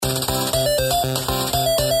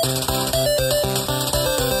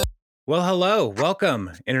Well, hello.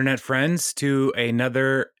 Welcome, internet friends, to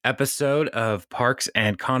another episode of Parks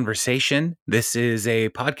and Conversation. This is a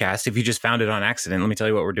podcast. If you just found it on accident, let me tell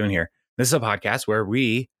you what we're doing here. This is a podcast where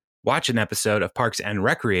we watch an episode of Parks and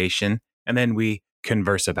Recreation, and then we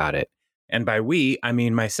converse about it. And by we, I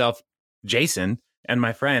mean myself, Jason, and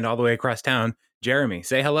my friend all the way across town, Jeremy.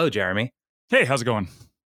 Say hello, Jeremy. Hey, how's it going?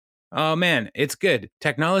 Oh, man, it's good.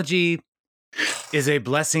 Technology is a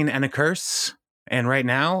blessing and a curse. And right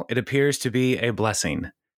now, it appears to be a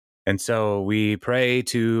blessing. And so we pray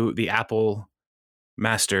to the Apple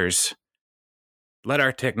masters, let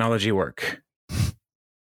our technology work.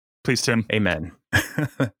 Please, Tim. Amen.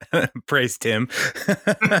 Praise Tim.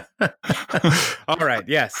 All right.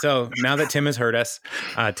 Yeah. So now that Tim has heard us,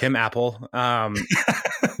 Tim Apple,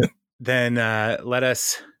 then let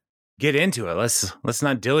us get into it. Let's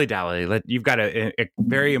not dilly-dally. You've got a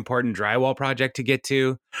very important drywall project to get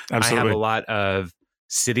to. Absolutely. I have a lot of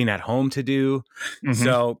sitting at home to do. Mm-hmm.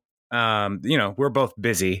 So, we're both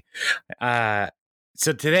busy. So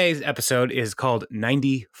today's episode is called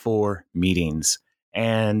 94 Meetings.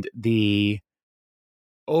 And the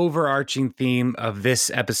overarching theme of this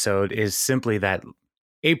episode is simply that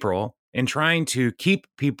April, in trying to keep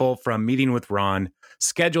people from meeting with Ron,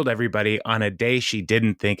 scheduled everybody on a day she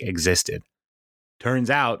didn't think existed. Turns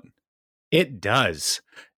out it does.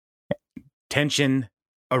 Tension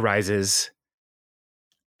arises,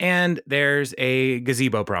 and there's a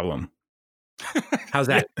gazebo problem. How's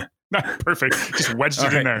that? Perfect. Just wedged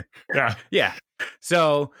it in there. Yeah. Yeah.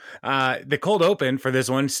 So the cold open for this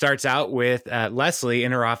one starts out with Leslie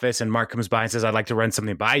in her office, and Mark comes by and says, "I'd like to run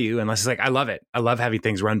something by you." And Leslie's like, "I love it. I love having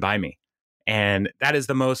things run by me." And that is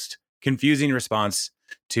the most confusing response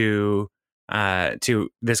to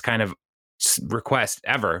this kind of request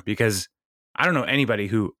ever, because I don't know anybody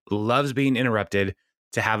who loves being interrupted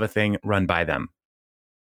to have a thing run by them.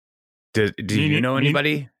 Do you know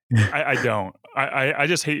anybody? I don't. I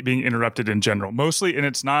just hate being interrupted in general, mostly, and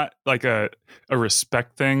it's not like a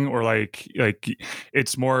respect thing or like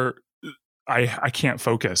it's more I can't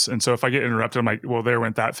focus, and so if I get interrupted, I'm like, well, there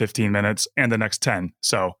went that 15 minutes and the next 10.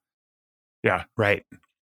 So yeah, right.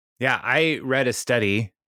 Yeah, I read a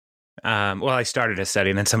study. I started a study,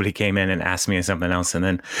 and then somebody came in and asked me something else,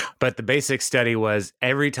 but the basic study was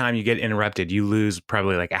every time you get interrupted, you lose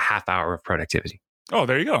probably like a half hour of productivity. Oh,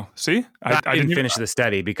 there you go. See, I didn't finish the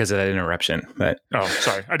study because of that interruption. But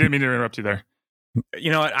sorry, I didn't mean to interrupt you there.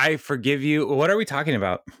 You know what? I forgive you. What are we talking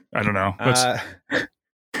about? I don't know.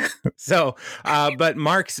 But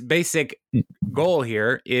Mark's basic goal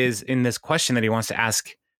here is, in this question that he wants to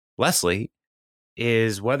ask Leslie,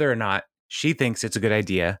 is whether or not she thinks it's a good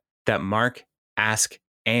idea that Mark ask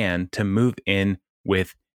Anne to move in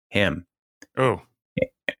with him. Oh,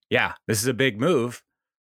 yeah, this is a big move,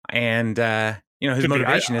 and his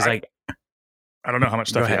motivation is like, I don't know how much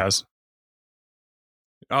stuff he has.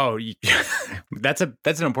 Oh, that's an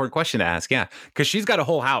important question to ask. Yeah, because she's got a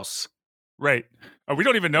whole house. Right. We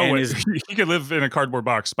don't even know he could live in a cardboard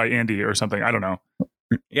box by Andy or something. I don't know.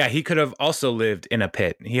 Yeah, he could have also lived in a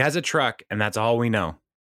pit. He has a truck, and that's all we know.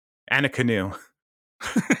 And a canoe.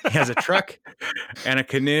 He has a truck and a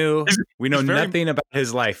canoe. We know nothing about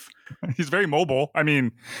his life. He's very mobile. I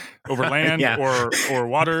mean, over land or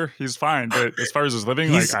water, he's fine. But as far as his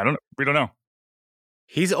living, we don't know.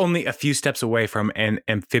 He's only a few steps away from an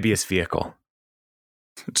amphibious vehicle.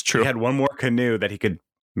 It's true. He had one more canoe that he could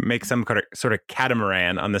make some sort of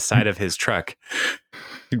catamaran on the side of his truck.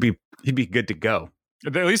 He'd be good to go.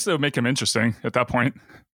 At least it would make him interesting at that point.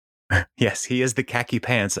 Yes, he is the khaki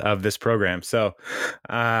pants of this program. So,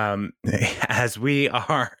 as we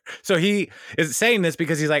are, so he is saying this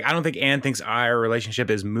because he's like, I don't think Anne thinks our relationship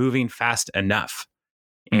is moving fast enough.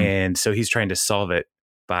 And so he's trying to solve it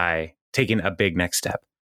by taking a big next step.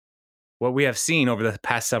 What we have seen over the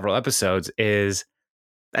past several episodes is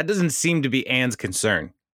that doesn't seem to be Anne's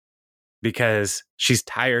concern, because she's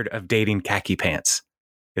tired of dating khaki pants,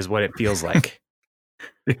 is what it feels like.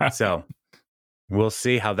 Yeah. So we'll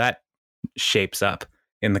see how that shapes up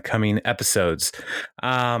in the coming episodes.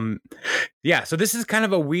 So this is kind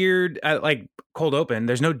of a weird, cold open.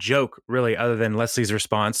 There's no joke really other than Leslie's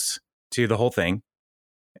response to the whole thing.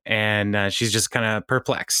 And she's just kind of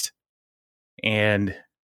perplexed. And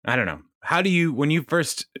I don't know. When you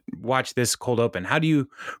first watch this cold open, how do you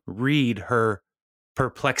read her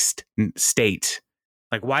perplexed state?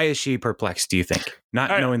 Like, why is she perplexed, do you think?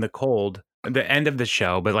 Not knowing the cold, the end of the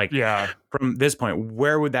show, but like from this point,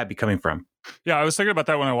 where would that be coming from? Yeah, I was thinking about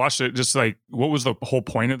that when I watched it. Just like, what was the whole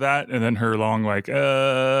point of that? And then her long like,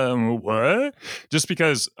 what? Just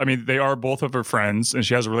because, I mean, they are both of her friends, and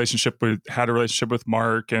she has had a relationship with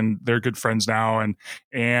Mark, and they're good friends now.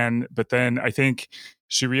 But then I think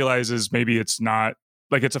she realizes maybe it's not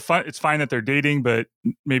like it's fine that they're dating, but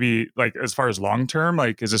maybe like as far as long term,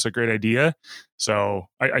 like, is this a great idea? So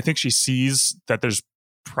I think she sees that there's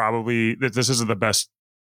probably that this isn't the best,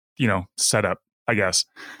 setup, I guess.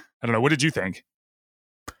 I don't know. What did you think?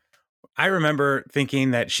 I remember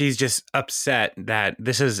thinking that she's just upset that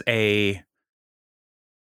this is a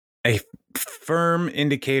firm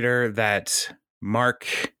indicator that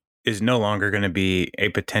Mark is no longer going to be a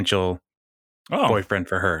potential boyfriend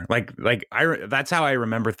for her. That's how I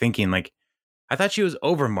remember thinking. Like, I thought she was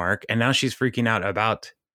over Mark, and now she's freaking out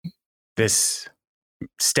about this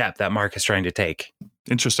step that Mark is trying to take.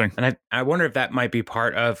 Interesting. And I wonder if that might be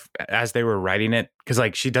part of, as they were writing it, because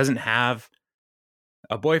like she doesn't have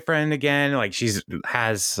a boyfriend again. Like she's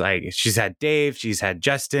had Dave, she's had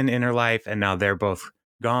Justin in her life, and now they're both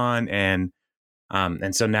gone. And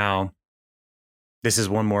so now this is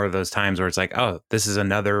one more of those times where it's like, oh, this is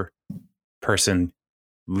another person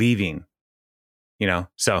leaving,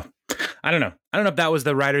 So I don't know. I don't know if that was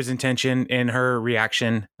the writer's intention in her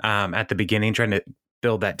reaction at the beginning, trying to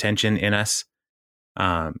build that tension in us.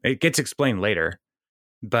 It gets explained later,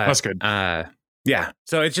 but that's good. Yeah.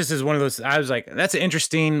 So it just is one of those. I was like, that's an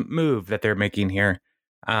interesting move that they're making here.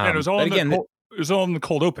 And it was all it was all in the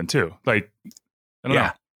cold open too. Like, I don't know.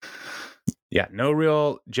 Yeah. No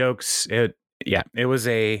real jokes. It was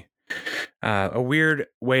a weird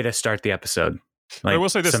way to start the episode. Like, I will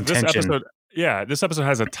say this episode. Yeah, this episode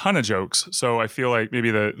has a ton of jokes. So I feel like maybe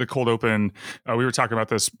the cold open. We were talking about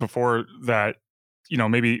this before that.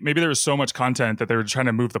 Maybe there was so much content that they were trying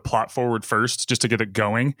to move the plot forward first just to get it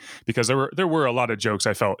going, because there were a lot of jokes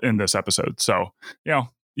I felt in this episode. So,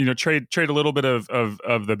 trade a little bit of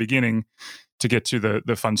the beginning to get to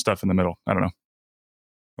the fun stuff in the middle. I don't know.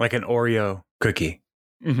 Like an Oreo cookie.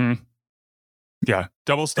 Mm-hmm. Yeah.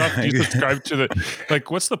 Double stuff. Do you subscribe to like,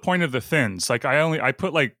 what's the point of the thins? Like I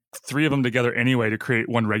put like 3 of them together anyway to create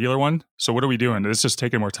one regular one. So what are we doing? It's just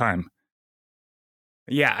taking more time.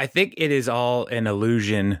 Yeah, I think it is all an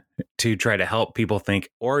illusion to try to help people think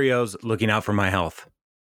Oreos looking out for my health.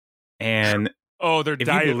 And they're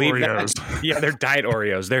diet Oreos. They're diet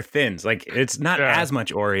Oreos. They're thins. Like, it's not as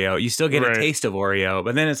much Oreo. You still get a taste of Oreo,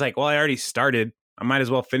 but then it's like, well, I already started. I might as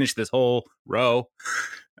well finish this whole row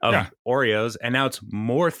of Oreos. And now it's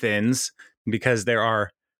more thins because there are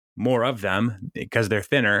more of them because they're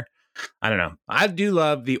thinner. I don't know. I do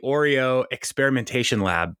love the Oreo experimentation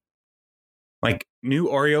lab. Like new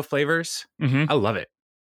Oreo flavors. Mm-hmm. I love it.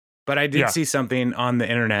 But I did see something on the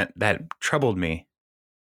internet that troubled me.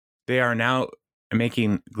 They are now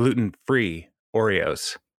making gluten-free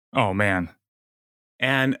Oreos. Oh, man.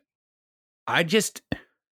 And I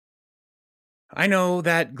know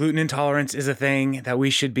that gluten intolerance is a thing that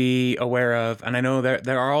we should be aware of. And I know that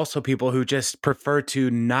there are also people who just prefer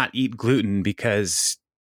to not eat gluten because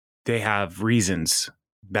they have reasons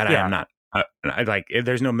that I am not.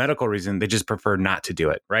 There's no medical reason. They just prefer not to do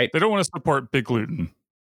it, right? They don't want to support big gluten.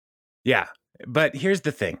 Yeah. But here's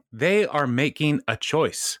the thing. They are making a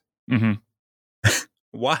choice. Mm-hmm.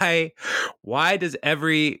 Why does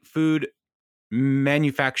every food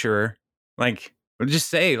manufacturer just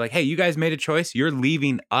say hey, you guys made a choice. You're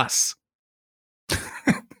leaving us.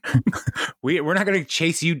 We're not going to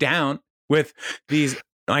chase you down with these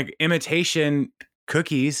imitation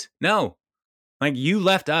cookies. No. You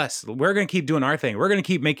left us. We're going to keep doing our thing. We're going to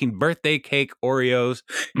keep making birthday cake Oreos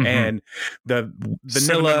and the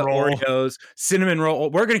vanilla Oreos, cinnamon roll.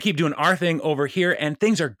 We're going to keep doing our thing over here, and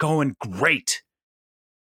things are going great.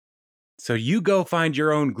 So you go find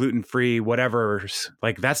your own gluten-free whatever's.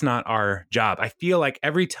 That's not our job. I feel like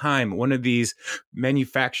every time one of these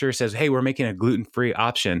manufacturers says, hey, we're making a gluten-free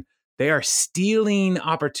option, they are stealing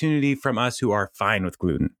opportunity from us who are fine with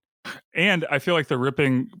gluten. And I feel like they're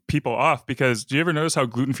ripping people off, because do you ever notice how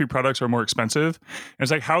gluten-free products are more expensive? And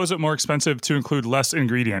it's like, how is it more expensive to include less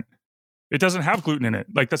ingredient? It doesn't have gluten in it.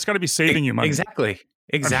 That's got to be saving you money. Exactly.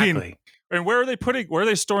 I mean, and where are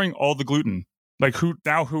they storing all the gluten?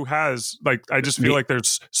 Who has, I just feel like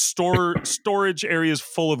there's storage areas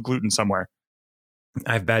full of gluten somewhere.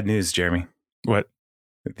 I have bad news, Jeremy. What?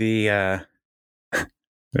 The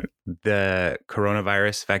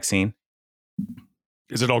coronavirus vaccine.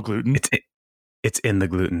 Is it all gluten? It's in the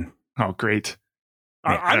gluten. Oh, great!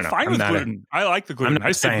 Yeah, I'm fine with gluten. I like the gluten. I'm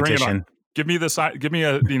not a scientist. Give me a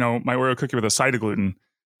my Oreo cookie with a side of gluten.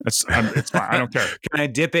 It's fine. I don't care. Can I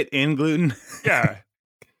dip it in gluten? Yeah.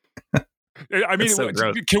 I mean, so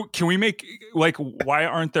gross. Can we make, like, why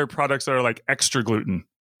aren't there products that are like extra gluten?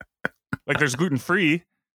 Like, there's gluten free.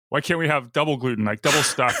 Why can't we have double gluten, like double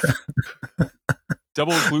stuff?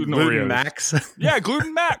 Double gluten Gluten Oreos. Max. Yeah,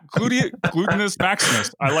 glutinous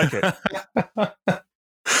Maximus. I like it.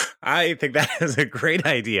 I think that is a great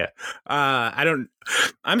idea. I'm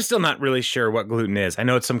still not really sure what gluten is. I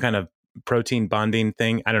know it's some kind of protein bonding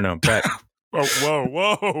thing. I don't know, but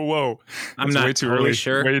whoa. I'm It's not way too totally early.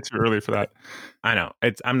 sure. Way too early for that. I know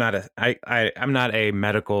I'm not a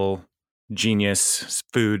medical genius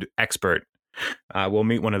food expert. We'll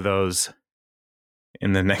meet one of those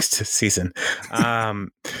in the next season.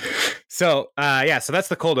 So that's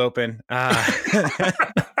the cold open.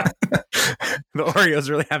 The Oreos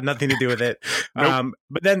really have nothing to do with it. Nope.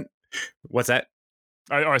 But then, what's that?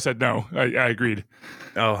 I said no. I agreed.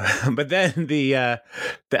 Oh, but then the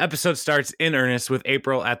episode starts in earnest with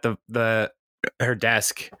April at her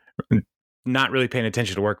desk, not really paying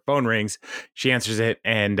attention to work. Phone rings. She answers it,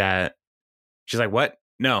 and she's like, "What?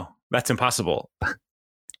 No, that's impossible."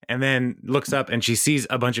 And then looks up, and she sees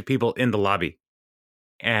a bunch of people in the lobby.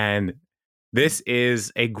 And this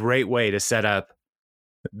is a great way to set up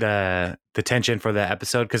the tension for the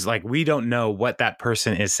episode, because like we don't know what that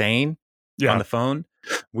person is saying on the phone.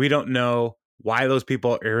 We don't know why those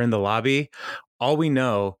people are in the lobby. All we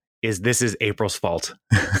know is this is April's fault.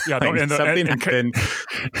 Yeah, like something happened.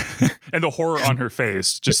 And the horror on her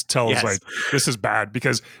face just tells like this is bad,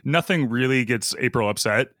 because nothing really gets April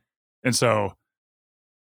upset, and so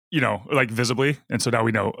like visibly, and so now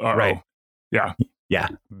we know. Right? Yeah,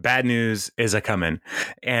 bad news is a coming.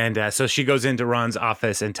 And so she goes into Ron's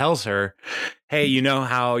office and tells her, "Hey, you know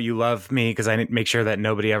how you love me because I make sure that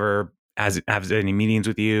nobody ever has any meetings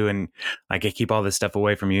with you, and like I keep all this stuff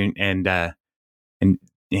away from you." And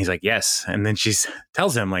he's like, "Yes." And then she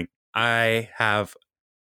tells him, like, "I have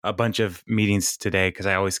a bunch of meetings today because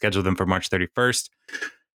I always schedule them for March 31st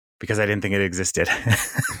because I didn't think it existed."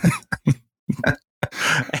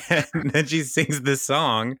 And then she sings this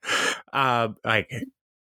song, like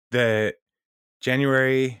the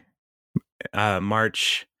January,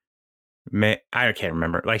 March, May. I can't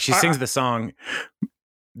remember. Like she sings the song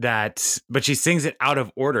but she sings it out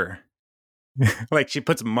of order. Like she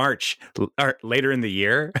puts March or later in the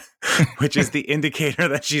year, which is the indicator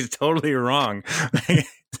that she's totally wrong.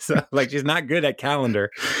 So like she's not good at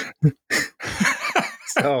calendar.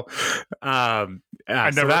 So, I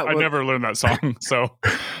never learned that song. So,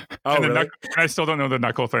 really? I still don't know the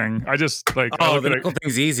knuckle thing. I just like, the knuckle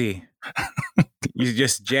thing's easy. You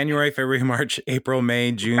just January, February, March, April,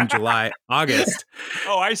 May, June, July, August.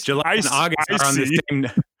 July and August are on the same.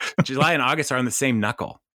 July and August are on the same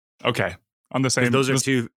knuckle. Okay, on the same. Those are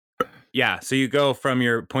two. Yeah, so you go from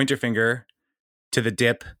your pointer finger to the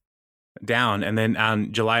dip down, and then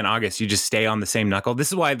on July and August you just stay on the same knuckle. This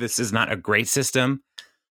is why this is not a great system,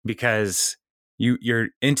 because your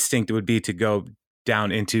instinct would be to go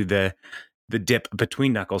down into the dip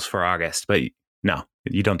between knuckles for August, but no,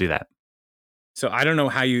 you don't do that. So I don't know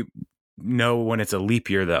how you know when it's a leap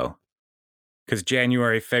year though, because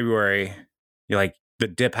January, February, you're like the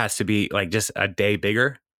dip has to be like just a day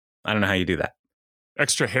bigger. I don't know how you do that.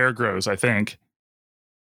 Extra hair grows, I think.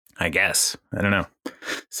 I guess. I don't know.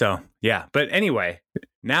 So, yeah. But anyway,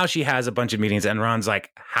 now she has a bunch of meetings and Ron's like,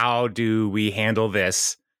 how do we handle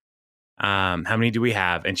this? How many do we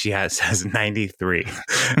have? And she says 93.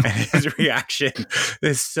 And his reaction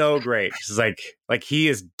is so great. She's like he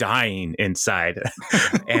is dying inside.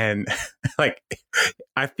 And like,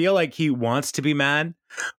 I feel like he wants to be mad,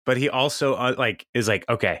 but he also is like,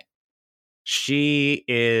 okay, she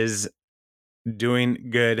is doing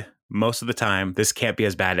good most of the time. This can't be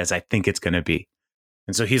as bad as I think it's going to be.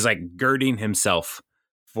 And so he's like girding himself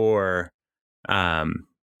for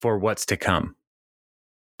what's to come.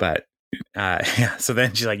 But so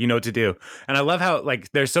then she's like, you know what to do. And I love how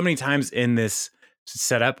like there's so many times in this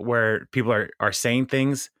setup where people are saying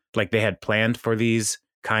things like they had planned for these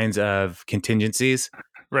kinds of contingencies.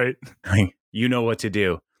 Right. Like, you know what to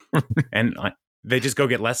do. And they just go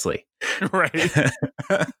get Leslie. Right.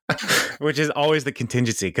 Which is always the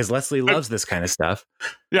contingency, because Leslie loves this kind of stuff.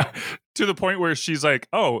 Yeah. To the point where she's like,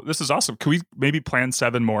 oh, this is awesome. Can we maybe plan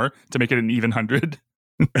 7 more to make it an even 100?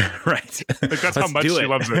 Right. Like that's how much she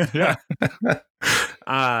loves it. Yeah.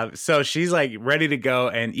 So she's like ready to go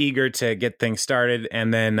and eager to get things started.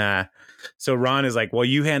 And then so Ron is like, well,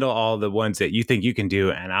 you handle all the ones that you think you can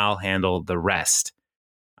do, and I'll handle the rest.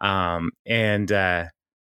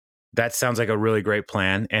 That sounds like a really great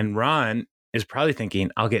plan. And Ron is probably thinking,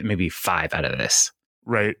 I'll get maybe 5 out of this.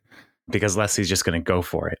 Right. because Leslie's just going to go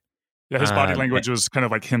for it. Yeah, his body language was kind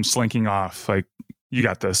of like him slinking off. Like, you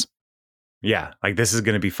got this. Yeah, like this is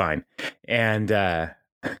going to be fine. And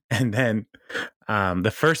then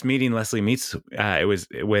the first meeting Leslie meets, it was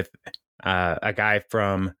with a guy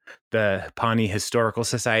from the Pawnee Historical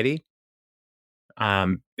Society.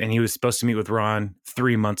 And he was supposed to meet with Ron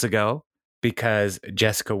 3 months ago because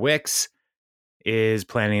Jessica Wicks is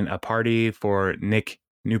planning a party for Nick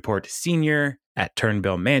Newport Sr. at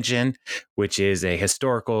Turnbill Mansion, which is a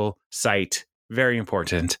historical site, very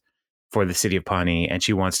important for the city of Pawnee, and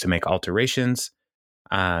she wants to make alterations.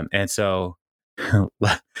 And so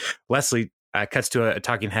Leslie cuts to a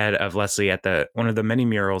talking head of Leslie at one of the many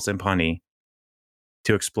murals in Pawnee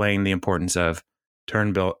to explain the importance of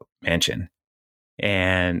Turnbill Mansion.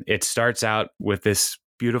 And it starts out with this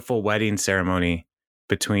beautiful wedding ceremony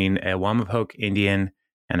between a Wamapoke Indian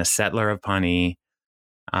and a settler of Pawnee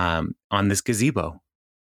on this gazebo.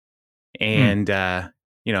 And, it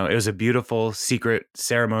was a beautiful secret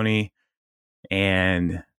ceremony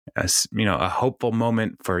and, a hopeful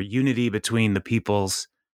moment for unity between the peoples.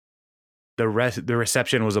 The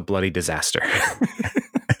reception was a bloody disaster.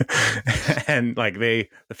 And like the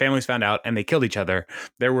families found out and they killed each other.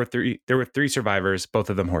 There were three survivors, both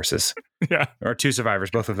of them horses. Yeah. Or two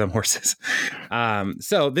survivors, both of them horses.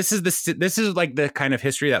 So this is like the kind of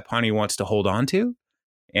history that Pawnee wants to hold on to.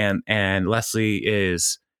 And Leslie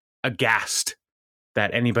is aghast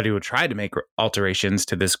that anybody would try to make alterations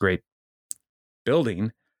to this great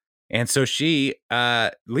building. And so she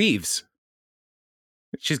leaves.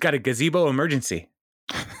 She's got a gazebo emergency.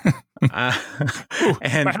 Ooh,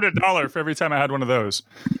 and I had $1 for every time I had one of those.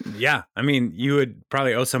 Yeah. I mean, you would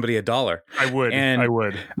probably owe somebody $1. I would.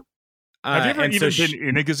 Have you ever even been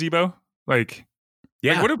in a gazebo? Like,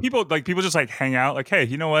 yeah. Like, what do people just like hang out? Like, hey,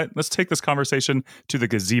 you know what? Let's take this conversation to the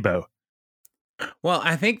gazebo. Well,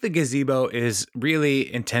 I think the gazebo is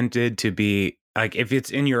really intended to be like, if it's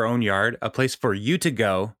in your own yard, a place for you to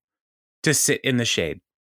go to sit in the shade.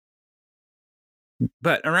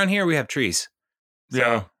 But around here we have trees. So,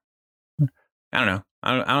 yeah. I don't know.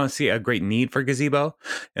 I don't see a great need for gazebo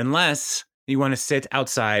unless you want to sit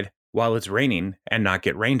outside while it's raining and not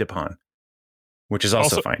get rained upon, which is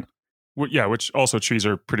also fine. Yeah, which also trees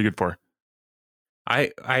are pretty good for.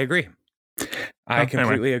 I agree. I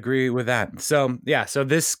completely agree with that. So, yeah, so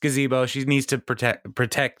this gazebo, she needs to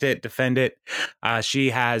protect it, defend it.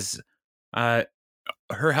 She has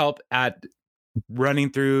her help at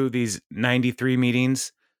running through these 93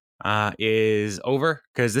 meetings is over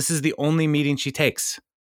because this is the only meeting she takes.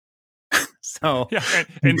 So yeah,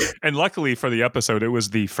 and luckily for the episode, it was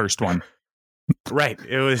the first one. Right.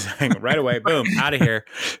 It was like, right away, boom, out of here.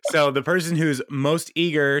 So the person who's most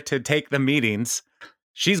eager to take the meetings,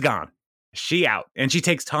 she's gone. She out. And she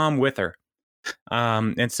takes Tom with her.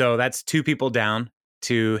 And so that's 2 people down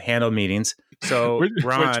to handle meetings. So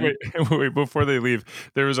Ron, wait, before they leave,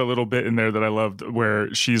 there was a little bit in there that I loved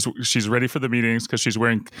where she's ready for the meetings because she's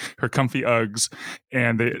wearing her comfy Uggs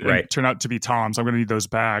and they turn out to be Tom's. I'm going to need those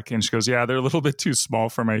back. And she goes, yeah, they're a little bit too small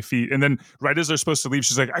for my feet. And then right as they're supposed to leave,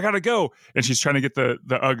 she's like, I got to go. And she's trying to get the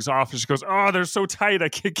Uggs off. And she goes, oh, they're so tight. I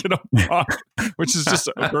can't get them off, which is just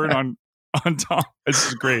a burn on Tom. It's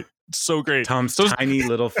just great. It's so great. Tom's tiny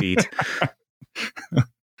little feet.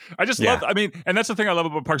 I just love, I mean, and that's the thing I love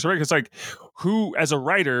about Parks and Rec. It's like, as a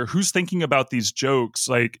writer, who's thinking about these jokes?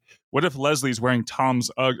 Like, what if Leslie's wearing Tom's,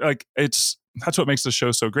 that's what makes the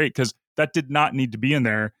show so great. Cause that did not need to be in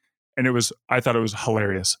there. And I thought it was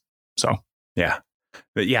hilarious. So, yeah.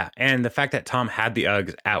 But yeah. And the fact that Tom had the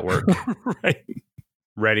Uggs at work, right,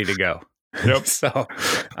 ready to go. Yep. So,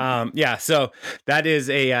 so that is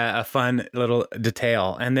a fun little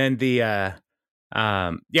detail. And then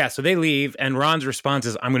so they leave, and Ron's response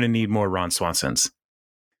is, I'm going to need more Ron Swansons,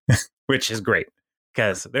 which is great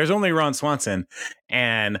because there's only Ron Swanson,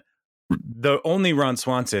 and the only Ron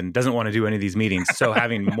Swanson doesn't want to do any of these meetings. So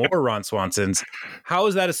having more Ron Swansons, how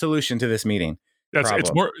is that a solution to this meeting?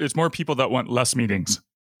 It's more people that want less meetings.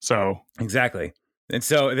 So exactly. And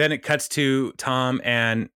so then it cuts to Tom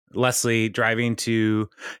and Leslie driving to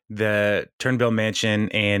the Turnbill Mansion,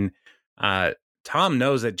 and Tom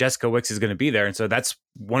knows that Jessica Wicks is going to be there. And so that's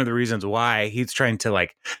one of the reasons why he's trying to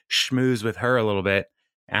like schmooze with her a little bit.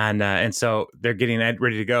 And so they're getting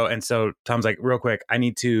ready to go. And so Tom's like, real quick, I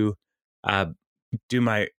need to do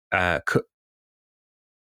my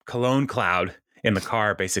cologne cloud in the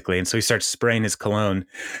car, basically. And so he starts spraying his cologne.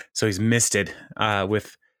 So he's misted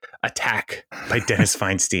with Attack by Dennis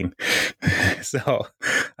Feinstein. So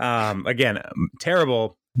again,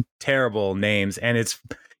 terrible names. And it's,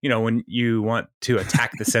 when you want to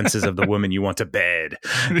attack the senses of the woman you want to bed,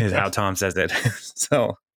 is how Tom says it.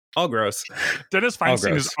 So All gross. Dennis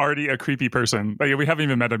Feinstein is already a creepy person. Like, we haven't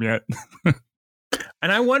even met him yet.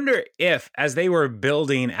 And I wonder if, as they were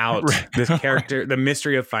building out this character, the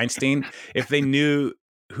mystery of Feinstein, if they knew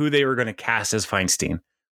who they were going to cast as Feinstein,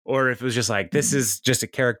 or if it was just like, this is just a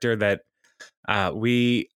character that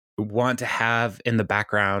we want to have in the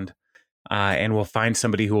background, and we'll find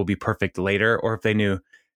somebody who will be perfect later, or if they knew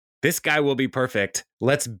this guy will be perfect.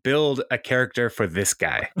 Let's build a character for this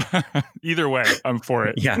guy. Either way, I'm for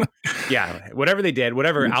it. Yeah. Whatever they did,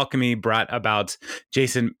 whatever alchemy brought about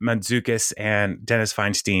Jason Mantzoukas and Dennis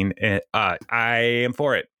Feinstein, I am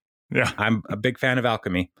for it. Yeah, I'm a big fan of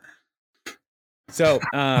alchemy. So,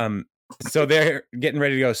 so they're getting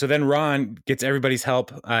ready to go. So then Ron gets everybody's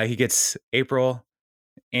help. He gets April,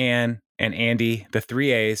 Anne, and Andy, the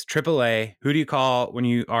 3 A's, AAA. Who do you call when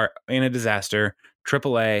you are in a disaster?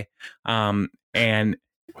 AAA. And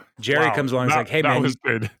Jerry comes along and is like, hey, man. That was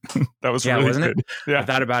good. That was really wasn't good. It? Yeah. I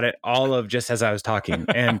thought about it all of just as I was talking.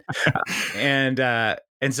 And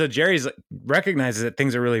so Jerry's recognizes that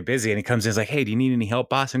things are really busy, and he comes in and is like, hey, do you need any help,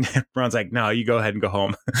 boss? And Ron's like, no, you go ahead and go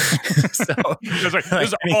home. So it's like, this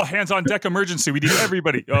is all hands on deck emergency. We need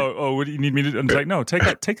everybody. Oh, what do you need me to do? I'm like, no, take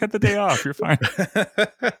that the day off. You're fine.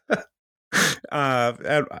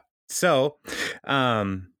 So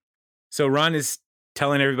Ron is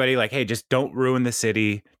telling everybody like, hey, just don't ruin the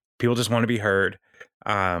city. People just want to be heard.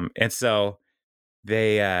 And so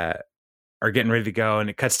they are getting ready to go, and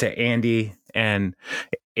it cuts to Andy and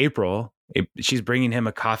April. She's bringing him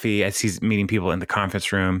a coffee as he's meeting people in the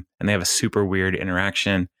conference room, and they have a super weird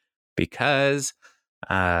interaction because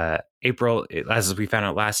April, as we found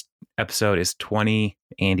out last episode, is 20.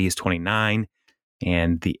 Andy is 29,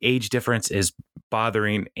 and the age difference is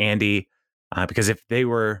bothering Andy because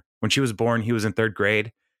when she was born, he was in 3rd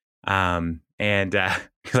grade. And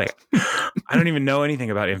he's like, I don't even know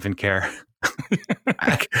anything about infant care.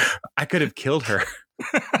 I could have killed her.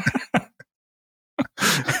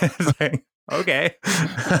 It's like, okay.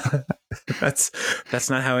 That's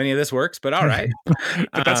not how any of this works, but all right.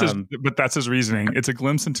 But that's his reasoning. It's a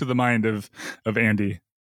glimpse into the mind of Andy.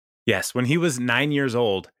 Yes, when he was 9 years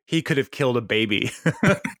old, he could have killed a baby.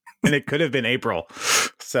 And it could have been April.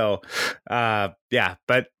 So, yeah,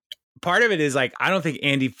 but part of it is like, I don't think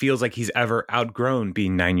Andy feels like he's ever outgrown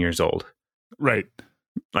being 9 years old. Right.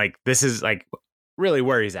 Like, this is like really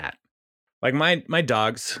where he's at. Like my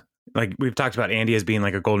dogs, like we've talked about Andy as being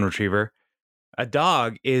like a golden retriever. A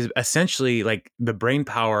dog is essentially like the brain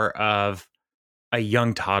power of a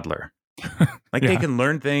young toddler. Like They can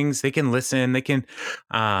learn things, they can listen, they can,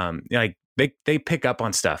 like they pick up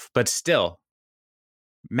on stuff, but still,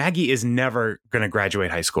 Maggie is never going to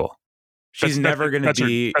graduate high school. She's never going to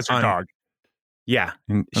be that's her dog. Yeah.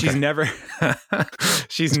 She's never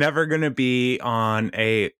going to be on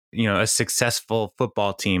a successful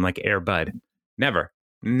football team like Air Bud. Never.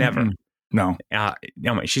 Mm-hmm. No.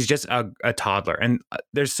 She's just a toddler. And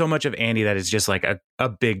there's so much of Andy that is just like a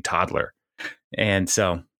big toddler. And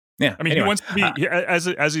so, yeah. I mean, anyway, he wants to be,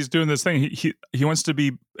 as he's doing this thing, he wants to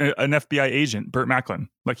be an FBI agent, Burt Macklin.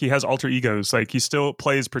 Like, he has alter egos. Like, he still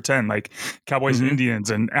plays pretend, like cowboys and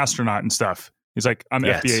Indians and astronaut and stuff. He's like, I'm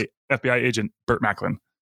FBI agent, Burt Macklin.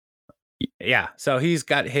 Yeah. So he's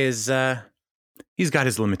got his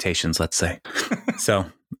limitations, let's say. So,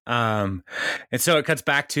 and so it cuts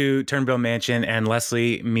back to Turnbill Mansion, and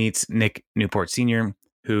Leslie meets Nick Newport Sr.,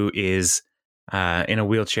 who is in a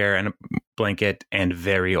wheelchair and a blanket and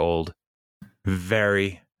very old,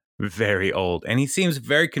 very, very old. And he seems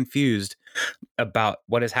very confused about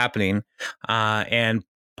what is happening. And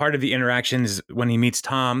part of the interaction is when he meets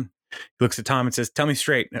Tom, he looks at Tom and says, tell me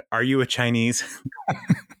straight, are you a Chinese?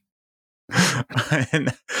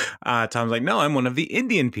 And Tom's like, no, I'm one of the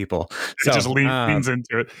Indian people. So it just leans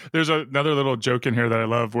into it. There's another little joke in here that I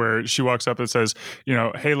love where she walks up and says,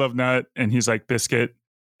 hey, love nut. And he's like, biscuit.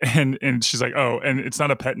 And she's like, oh, and it's not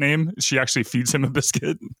a pet name. She actually feeds him a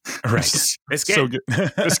biscuit. Right. Biscuit. So good.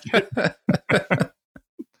 Biscuit.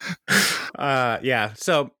 Yeah.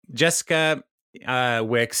 So Jessica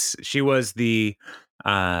Wicks, she was the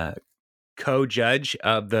co-judge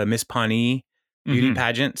of the Miss Pawnee beauty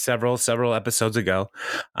pageant several episodes ago.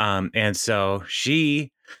 And so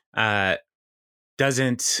she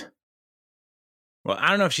doesn't, well, I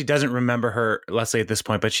don't know if she doesn't remember her Leslie at this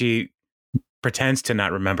point, but she pretends to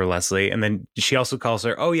not remember Leslie. And then she also calls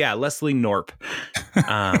her, oh yeah, Leslie Norp.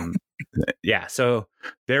 Yeah. So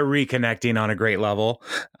they're reconnecting on a great level.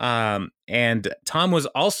 And Tom was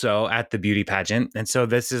also at the beauty pageant. And so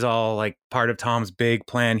this is all like part of Tom's big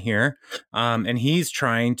plan here. And he's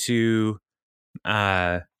trying to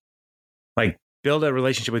like build a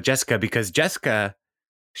relationship with Jessica, because Jessica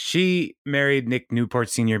she married Nick Newport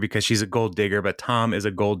Sr. because she's a gold digger, but Tom is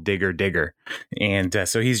a gold digger. And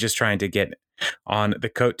so he's just trying to get on the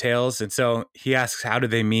coattails. And so he asks, how do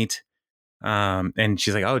they meet? And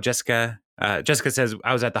she's like, oh, Jessica. Jessica says,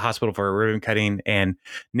 I was at the hospital for a ribbon cutting and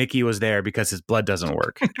Nicky was there because his blood doesn't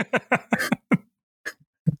work.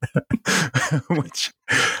 Which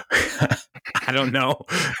I don't know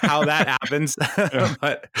how that happens,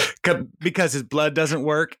 but because his blood doesn't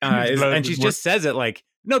work. And she just says it like,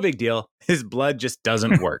 no big deal. His blood just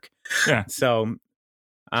doesn't work. Yeah. So,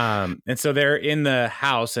 and so they're in the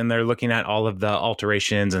house and they're looking at all of the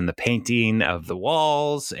alterations and the painting of the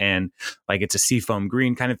walls. And like, it's a seafoam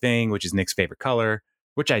green kind of thing, which is Nick's favorite color,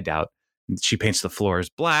 which I doubt. She paints the floors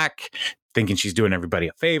black, thinking she's doing everybody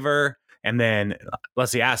a favor. And then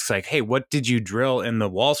Leslie asks, like, hey, what did you drill in the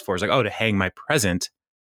walls for? It's like, oh, to hang my present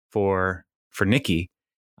for Nikki.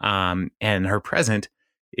 And her present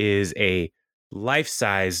is a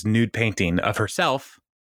life-size nude painting of herself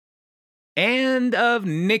and of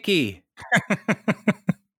Nikki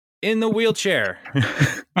in the wheelchair.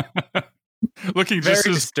 Looking Very just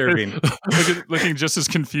as disturbing. looking just as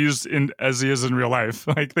confused as he is in real life.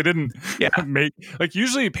 Like they didn't make, like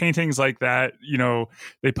usually paintings like that, you know,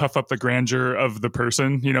 they puff up the grandeur of the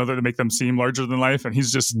person, you know, that make them seem larger than life. And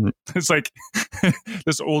he's just, it's like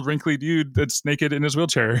this old wrinkly dude that's naked in his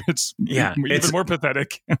wheelchair. It's even more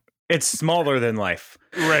pathetic. It's smaller than life.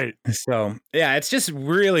 Right. So, yeah, it's just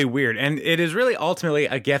really weird. And it is really ultimately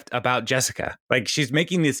a gift about Jessica. Like she's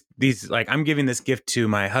making these like, I'm giving this gift to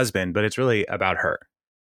my husband, but it's really about her.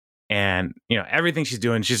 And, you know, everything she's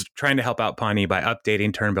doing, she's trying to help out Pawnee by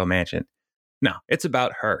updating Turnbill Mansion. No, it's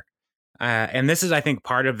about her. And this is, I think,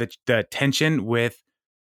 part of the tension with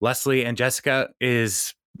Leslie and Jessica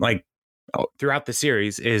is like throughout the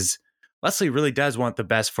series is Leslie really does want the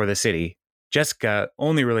best for the city. Jessica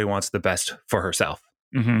only really wants the best for herself.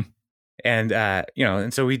 Mm-hmm. And, you know,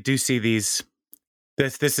 and so we do see this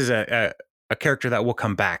is a character that will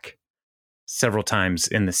come back several times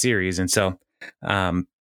in the series. And so,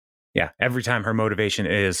 every time her motivation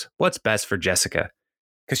is what's best for Jessica,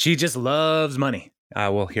 because she just loves money.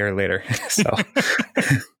 We'll hear later. So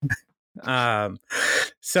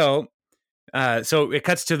it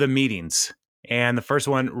cuts to the meetings. And the first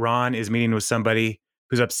one, Ron is meeting with somebody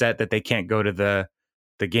who's upset that they can't go to the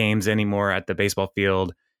games anymore at the baseball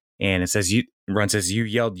field. And it says, Ron says, you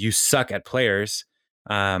yelled, you suck at players.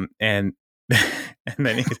 And then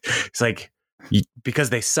he's like, because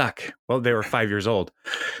they suck. Well, they were 5 years old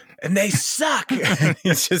and they suck.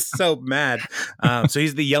 He's just so mad. So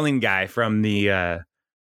he's the yelling guy from the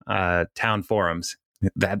town forums.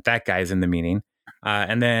 That guy's in the meeting.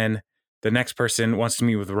 And then the next person wants to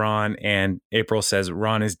meet with Ron, and April says,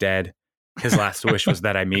 Ron is dead. His last wish was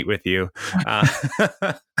that I meet with you.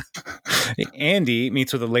 Andy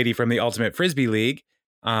meets with a lady from the Ultimate Frisbee League.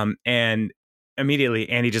 And immediately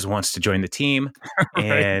Andy just wants to join the team. Right.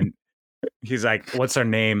 And he's like, what's our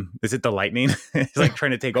name? Is it the Lightning? He's like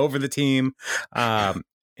trying to take over the team. And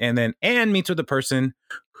then Anne meets with a person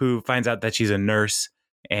who finds out that she's a nurse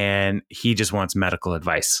and he just wants medical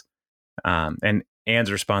advice. And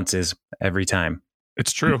Anne's response is every time.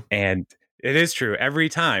 It's true. And it is true every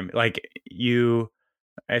time. Like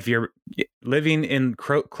if you're living in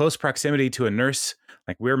close proximity to a nurse,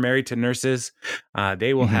 like we're married to nurses,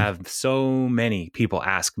 they will have so many people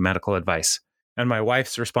ask medical advice. And my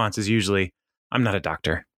wife's response is usually, I'm not a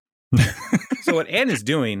doctor. So what Anne is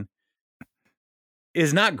doing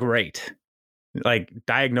is not great. Like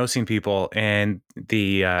diagnosing people in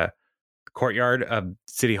the courtyard of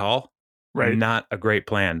City Hall, right? Not a great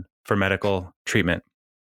plan for medical treatment.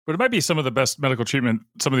 But it might be some of the best medical treatment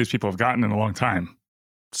some of these people have gotten in a long time.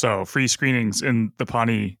 So free screenings in the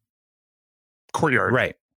Pawnee courtyard.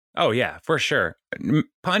 Right. Oh, yeah, for sure.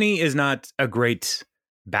 Pawnee is not a great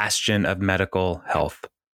bastion of medical health.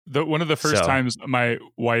 One of the first times my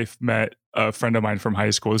wife met a friend of mine from high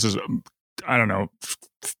school, this is, I don't know,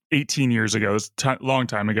 18 years ago, it's long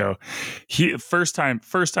time ago. First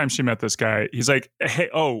time she met this guy, he's like, hey,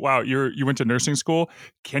 oh, wow, you went to nursing school?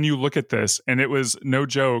 Can you look at this? And it was no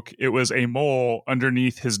joke. It was a mole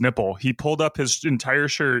underneath his nipple. He pulled up his entire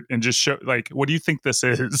shirt and just showed, like, what do you think this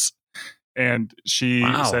is? And she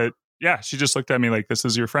said, yeah, she just looked at me like, this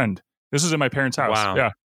is your friend. This is in my parents' house. Wow. Yeah,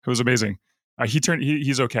 it was amazing.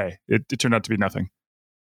 He's okay. It turned out to be nothing.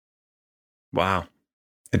 Wow.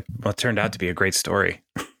 It turned out to be a great story.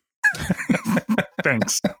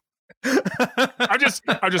 Thanks. I'm just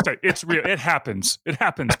saying, it's real. It happens. It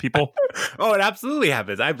happens, people. Oh, it absolutely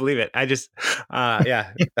happens. I believe it. I just,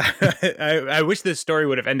 yeah. I wish this story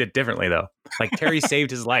would have ended differently, though. Like Terry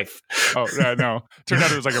saved his life. Oh, no. Turned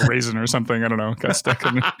out it was like a raisin or something. I don't know. Got stuck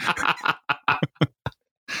in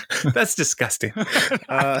That's disgusting.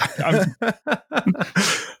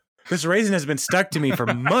 This raisin has been stuck to me for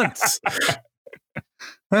months.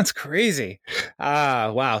 That's crazy.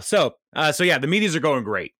 Wow. So yeah, the meetings are going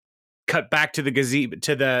great. Cut back to the gazebo,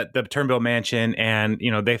 to the Turnbull mansion, and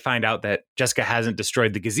they find out that Jessica hasn't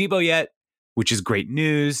destroyed the gazebo yet, which is great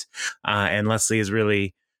news. And Leslie is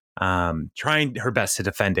really trying her best to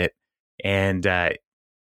defend it. And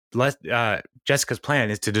Jessica's plan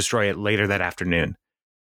is to destroy it later that afternoon.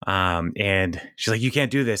 And she's like, "You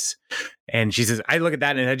can't do this." And she says, "I look at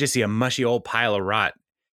that and I just see a mushy old pile of rot."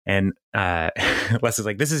 And Leslie's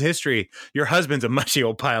like, "This is history. Your husband's a mushy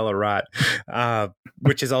old pile of rot,"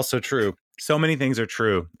 which is also true. So many things are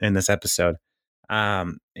true in this episode.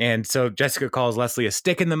 And so Jessica calls Leslie a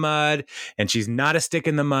stick in the mud, and she's not a stick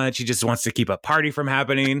in the mud. She just wants to keep a party from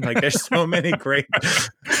happening. Like, there's so many great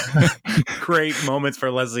moments for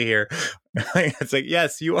Leslie here. It's like,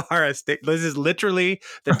 yes, you are a stick. This is literally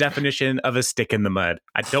the definition of a stick in the mud.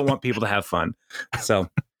 I don't want people to have fun. So,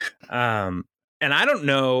 and I don't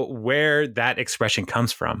know where that expression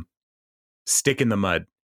comes from. Stick in the mud.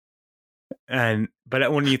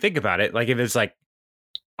 But when you think about it, like if it's like,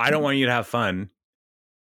 I don't want you to have fun,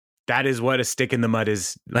 that is what a stick in the mud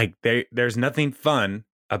is. Like there's nothing fun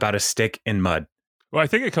about a stick in mud. Well, I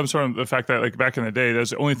think it comes from the fact that, like, back in the day,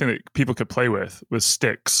 that's the only thing that people could play with was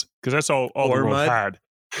sticks, because that's all the world mud had.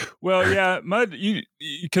 Well, yeah, mud,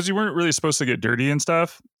 because you weren't really supposed to get dirty and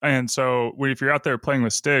stuff. And so if you're out there playing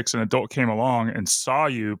with sticks, an adult came along and saw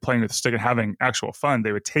you playing with a stick and having actual fun,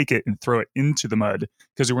 they would take it and throw it into the mud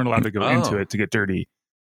because you weren't allowed to go into it to get dirty.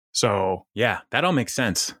 So yeah, that all makes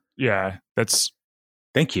sense. Yeah,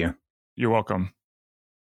 thank you. You're welcome.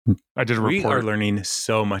 I did a report. We are learning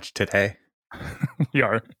so much today. We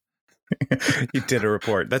are. You did a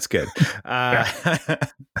report. That's good.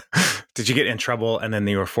 Did you get in trouble and then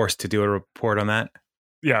you were forced to do a report on that?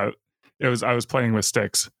 Yeah, I was playing with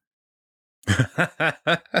sticks.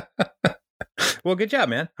 Well, good job,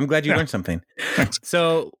 man. I'm glad you learned something. Thanks.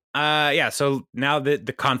 So, so now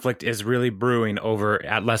the conflict is really brewing over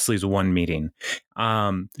at Leslie's one meeting.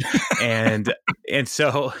 And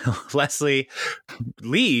so Leslie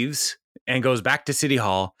leaves and goes back to City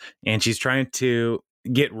Hall, and she's trying to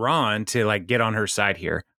get Ron to like get on her side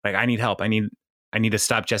here. Like, I need help. I need to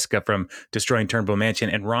stop Jessica from destroying Turnbull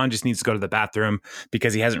Mansion. And Ron just needs to go to the bathroom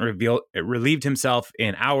because he hasn't relieved himself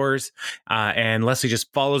in hours. And Leslie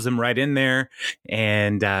just follows him right in there.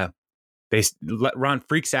 And Ron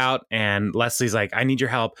freaks out, and Leslie's like, "I need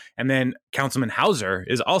your help." And then Councilman Hauser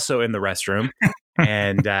is also in the restroom.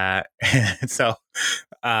 And so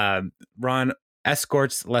Ron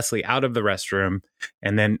escorts Leslie out of the restroom,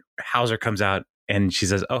 and then Hauser comes out. And she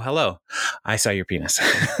says, "Oh, hello. I saw your penis."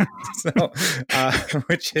 So,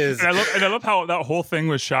 which is... And I love how that whole thing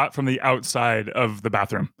was shot from the outside of the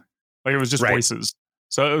bathroom. Like, it was just voices.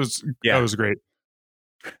 So that was great.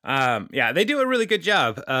 Yeah, they do a really good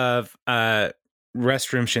job of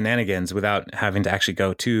restroom shenanigans without having to actually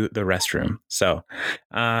go to the restroom. So,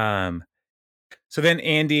 so then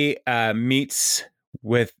Andy meets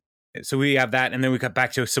with... So we have that, and then we cut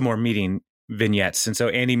back to some more meeting vignettes. And so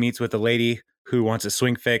Andy meets with a lady who wants a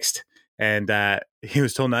swing fixed, and he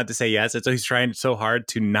was told not to say yes, and so he's trying so hard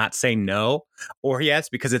to not say no or yes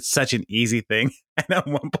because it's such an easy thing. And at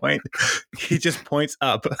one point, he just points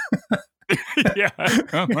up. Yeah,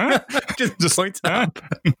 just points up.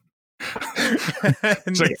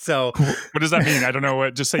 Like, so, what does that mean? I don't know.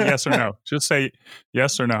 What? Just say yes or no. Just say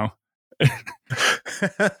yes or no.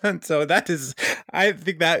 So I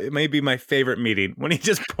think that may be my favorite meeting, when he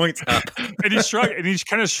just points up and he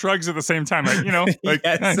kind of shrugs at the same time, like, like,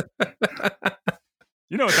 yes.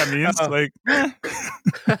 You know what that means. Like,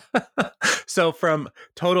 So from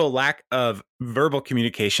total lack of verbal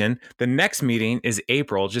communication, the next meeting is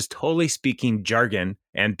April just totally speaking jargon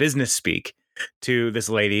and business speak to this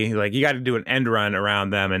lady. Like, you got to do an end run around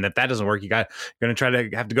them, and if that doesn't work, you're going to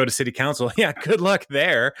have to go to city council. Yeah, good luck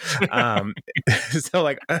there. So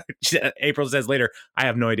like April says later, "I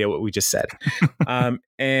have no idea what we just said."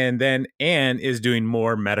 And then Anne is doing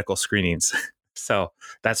more medical screenings. So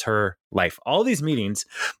that's her life. All these meetings,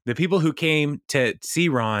 the people who came to see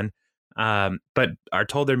Ron, but are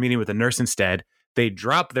told they're meeting with a nurse instead, they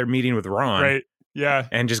drop their meeting with Ron, right? Yeah,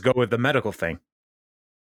 and just go with the medical thing.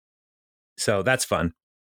 So that's fun.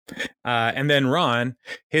 And then Ron,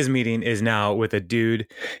 his meeting is now with a dude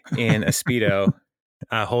in a Speedo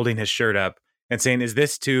holding his shirt up and saying, "Is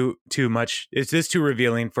this too much? Is this too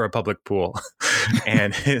revealing for a public pool?"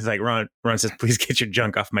 And it's like Ron says, "Please get your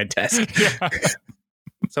junk off my desk." Yeah.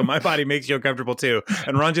 So my body makes you uncomfortable too.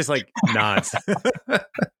 And Ron just like nods.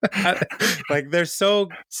 Like there's so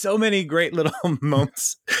many great little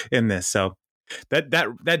moments in this. So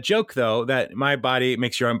that joke though, that my body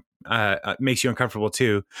makes you uncomfortable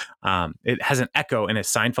too. It has an echo in a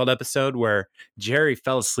Seinfeld episode where Jerry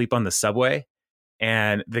fell asleep on the subway,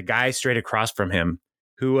 and the guy straight across from him,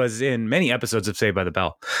 who was in many episodes of Saved by the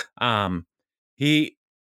Bell,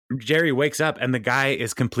 Jerry wakes up and the guy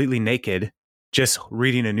is completely naked, just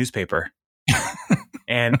reading a newspaper.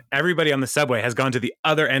 And everybody on the subway has gone to the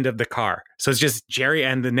other end of the car. So it's just Jerry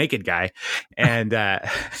and the naked guy. And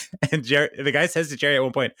Jerry, the guy says to Jerry at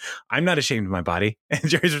one point, "I'm not ashamed of my body." And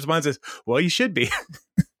Jerry's response is, "Well, you should be."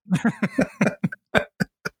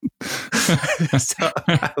 So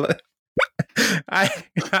I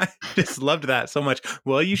just loved that so much.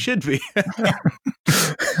 "Well, you should be."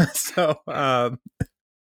 So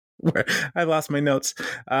I lost my notes.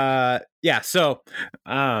 So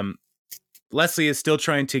Leslie is still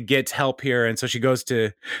trying to get help here, and so she goes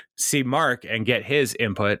to see Mark and get his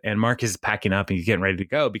input, and Mark is packing up and he's getting ready to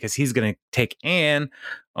go because he's going to take Anne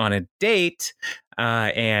on a date,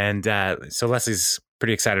 so Leslie's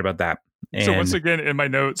pretty excited about that. And so once again, in my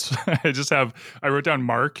notes, I wrote down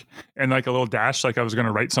Mark and like a little dash, like I was going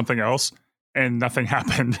to write something else, and nothing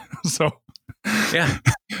happened. So yeah.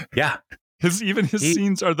 His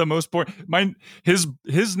scenes are the most boring. His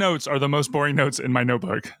notes are the most boring notes in my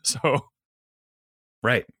notebook. So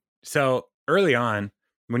right. So early on,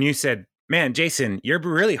 when you said, "Man, Jason, you're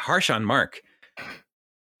really harsh on Mark,"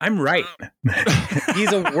 I'm right.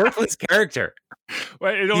 He's a worthless character.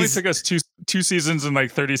 Well, it only took us two seasons and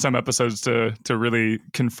like 30 some episodes to really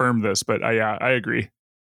confirm this, but I agree.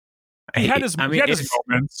 He had his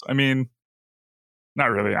moments. I mean, not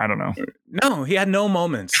really. I don't know. No, he had no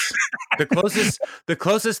moments. The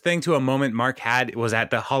closest thing to a moment Mark had was at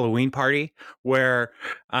the Halloween party where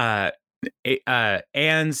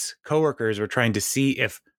Anne's coworkers were trying to see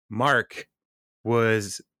if Mark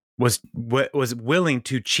was willing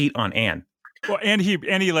to cheat on Anne. Well, and he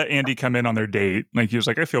let Andy come in on their date. Like he was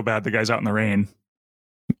like, "I feel bad. The guy's out in the rain."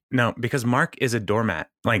 No, because Mark is a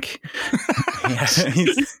doormat. Like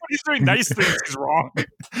he's doing nice things. He's wrong.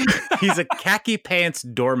 He's a khaki pants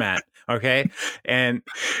doormat. Okay, and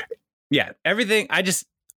yeah, everything. I just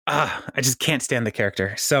can't stand the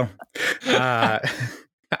character. So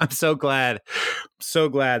I'm so glad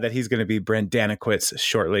that he's going to be Brent Danaquitz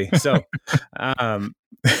shortly. So,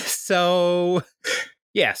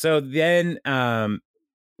 So then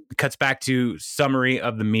cuts back to summary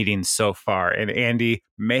of the meetings so far. And Andy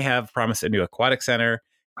may have promised a new aquatic center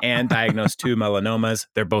and diagnosed 2 melanomas.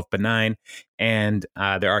 They're both benign. And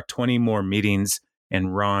there are 20 more meetings,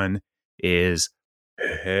 and Ron is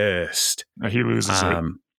pissed. He loses it.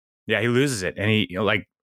 Yeah, he loses it. And he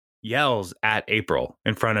yells at April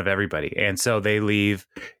in front of everybody. And so they leave.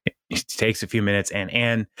 It takes a few minutes, and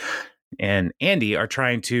Anne and Andy are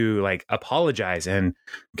trying to like apologize and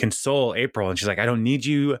console April. And she's like, "I don't need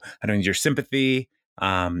you. I don't need your sympathy."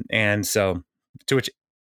 And so to which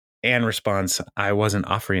Anne responds, "I wasn't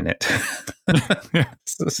offering it."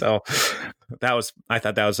 So I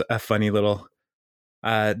thought that was a funny little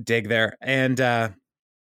dig there. And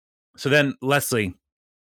so then Leslie,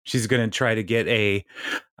 she's going to try to get a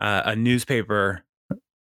newspaper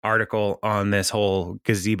article on this whole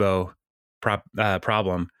gazebo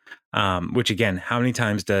problem. Which again, how many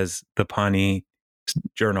times does the Pawnee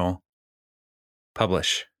Journal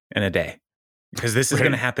publish in a day? Because this is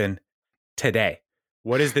going to happen today.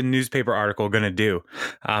 What is the newspaper article going to do?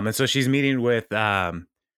 And so she's meeting with Shauna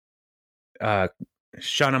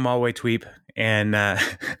Malway-Tweep, and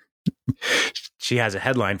she has a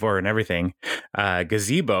headline for her and everything.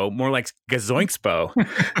 Gazebo, more like Gazoinksbo.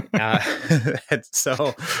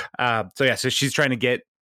 So she's trying to get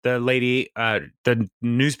the lady, the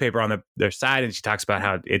newspaper on their side, and she talks about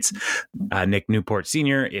how it's Nick Newport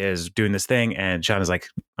Sr. is doing this thing, and Shauna's like,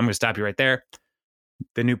 "I'm going to stop you right there.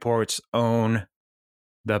 The Newports own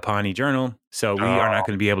the Pawnee Journal, so we are not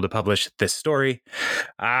going to be able to publish this story."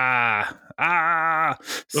 So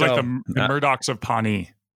like the Murdochs of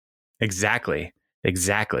Pawnee. Exactly.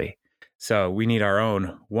 So we need our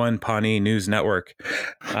own One Pawnee News Network.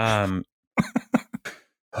 The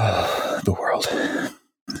world.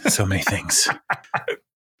 So many things.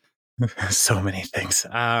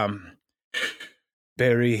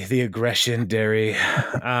 Bury the aggression, Derry.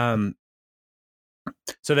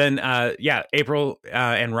 So then, April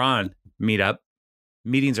and Ron meet up.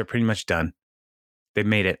 Meetings are pretty much done. They've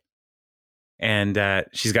made it. And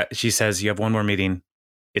she says, you have one more meeting.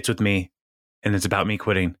 It's with me, and it's about me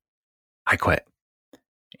quitting. I quit.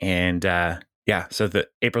 And so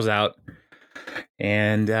April's out,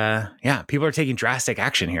 and people are taking drastic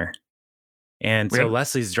action here. And so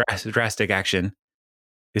Leslie's drastic action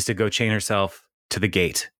is to go chain herself to the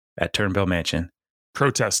gate at Turnbill Mansion.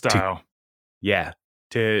 Protest style.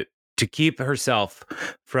 To keep herself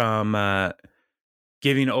from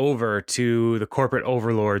giving over to the corporate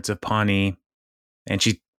overlords of Pawnee. And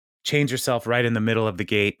she chains herself right in the middle of the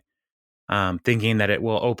gate, thinking that it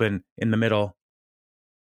will open in the middle.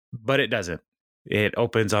 But it doesn't. It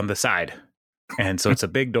opens on the side. And so it's a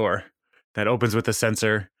big door that opens with a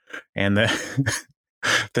sensor, and the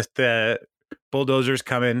bulldozer's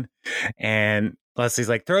coming, and Leslie's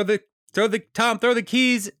like, throw the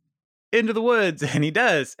keys into the woods, and he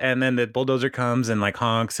does. And then the bulldozer comes and like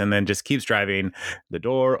honks, and then just keeps driving. The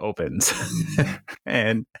door opens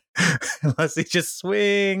and Leslie just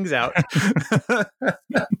swings out.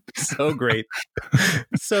 So great.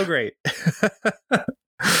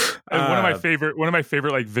 And one of my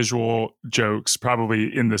favorite like visual jokes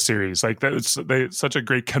probably in the series. Like that's such a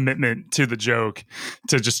great commitment to the joke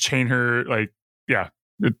to just chain her like it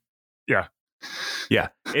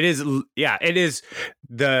is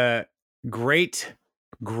the great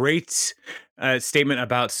statement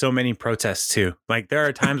about so many protests too. Like there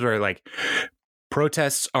are times where like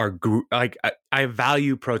protests are I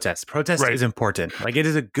value protests. Protest is important. Like it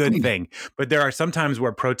is a good thing, but there are some times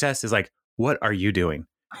where protest is like, what are you doing?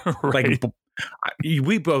 Like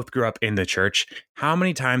we both grew up in the church. How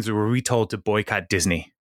many times were we told to boycott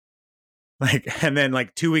Disney? Like, and then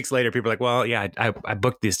like 2 weeks later, people are like, well, yeah, I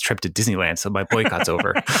booked this trip to Disneyland, so my boycott's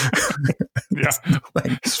over. Like,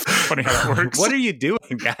 it's funny how it works. What are you doing,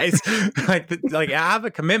 guys? like I have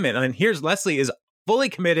a commitment. And here's Leslie is fully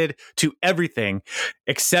committed to everything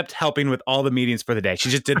except helping with all the meetings for the day. She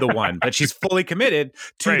just did the one, but she's fully committed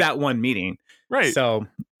to that one meeting. Right. So,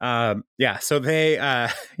 so they,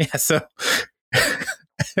 so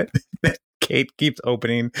Kate keeps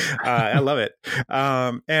opening. I love it.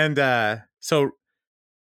 So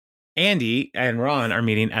Andy and Ron are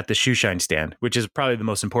meeting at the shoe shine stand, which is probably the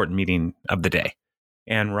most important meeting of the day.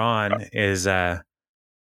 And Ron is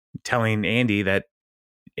telling Andy that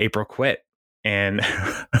April quit, and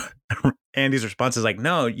Andy's response is like,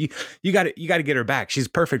 "No, you got to get her back. She's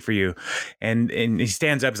perfect for you." And he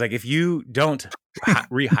stands up. He's like, "If you don't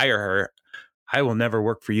rehire her, I will never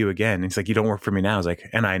work for you again." And he's like, "You don't work for me now." I was like,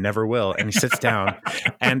 "And I never will." And he sits down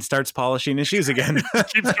and starts polishing his shoes again.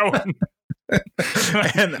 Keeps going.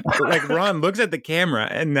 And like Ron looks at the camera,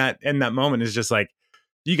 and that moment is just like,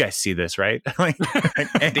 you guys see this, right? Like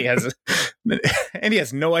Andy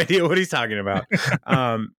has no idea what he's talking about.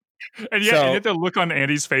 And yet the look on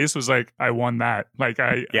Andy's face was like, I won that. Like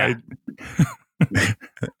I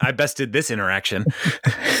bested this interaction.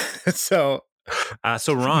 So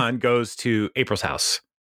Ron goes to April's house,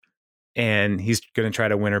 and he's going to try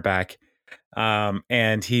to win her back.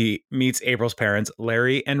 And he meets April's parents,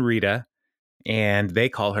 Larry and Rita, and they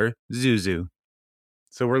call her Zuzu.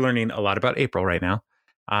 So we're learning a lot about April right now.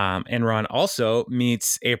 And Ron also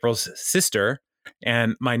meets April's sister,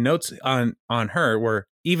 and my notes on her were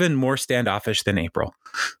even more standoffish than April.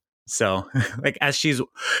 So like as she's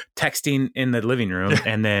texting in the living room,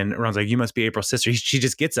 and then Ron's like, "You must be April's sister." She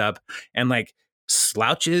just gets up and like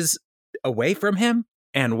slouches away from him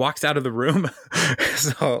and walks out of the room.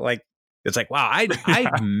 So like, it's like, wow,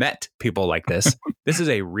 I've met people like this. This is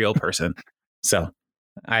a real person. So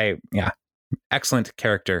excellent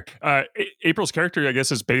character. April's character, I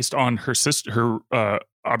guess, is based on her sister,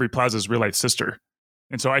 Aubrey Plaza's real life sister.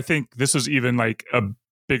 And so I think this is even like a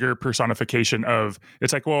bigger personification of,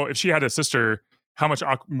 it's like, well, if she had a sister, how much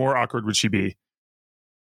more awkward would she be?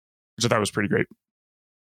 Which I thought was pretty great.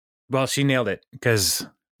 Well, she nailed it, because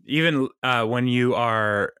even when you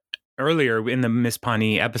are earlier in the Miss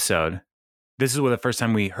Pawnee episode, this is the first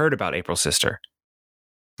time we heard about April's sister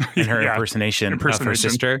and her impersonation of her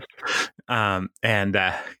sister. And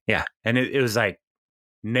it was like,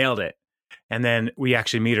 nailed it. And then we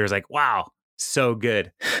actually meet her. It's like, wow, so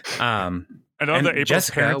good. I know that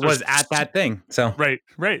Jessica was at that thing. So right,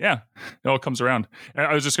 yeah, it all comes around. And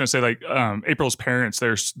I was just going to say, like, April's parents,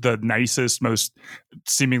 they're the nicest, most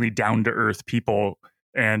seemingly down to earth people.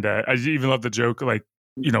 And I even love the joke, like,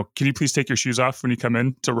 can you please take your shoes off when you come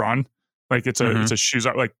in to Ron? Like it's a shoes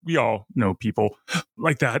off. Like we all know people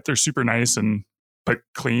like that. They're super nice but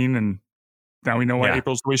clean. And now we know why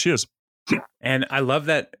April's the way she is. And I love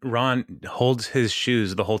that Ron holds his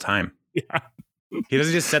shoes the whole time. Yeah. He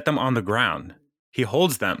doesn't just set them on the ground. He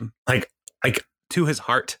holds them like to his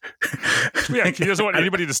heart. Yeah, he doesn't want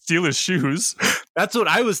anybody to steal his shoes. That's what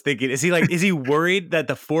I was thinking. Is he worried that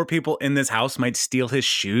the 4 people in this house might steal his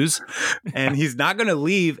shoes? And he's not going to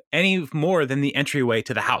leave any more than the entryway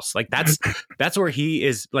to the house. Like that's where he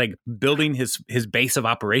is like building his base of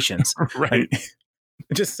operations. Right. Like,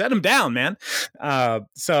 just set him down, man.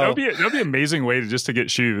 So that'd be an amazing way to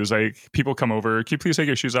get shoes. Like people come over, can you please take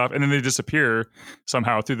your shoes off? And then they disappear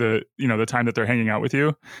somehow through the time that they're hanging out with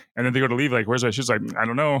you. And then they go to leave, like, where's my shoes? Like, I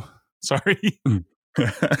don't know. Sorry.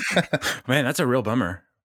 Man, that's a real bummer.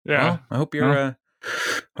 Yeah. Well, I hope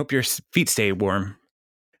hope your feet stay warm.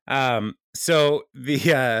 So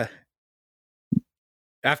the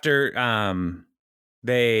after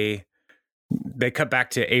they cut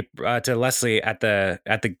back to Leslie at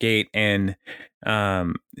the gate, and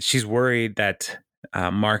she's worried that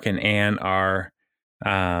Mark and Anne are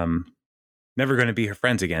never going to be her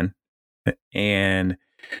friends again, and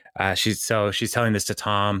she's telling this to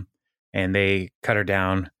Tom, and they cut her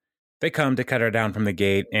down. They come to cut her down from the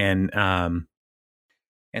gate, and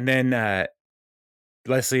then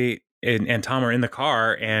Leslie and Tom are in the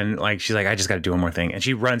car, and like she's like, I just got to do one more thing, and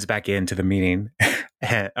she runs back into the meeting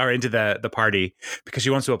or into the party because she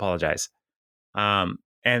wants to apologize. And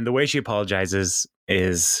the way she apologizes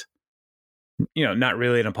is, not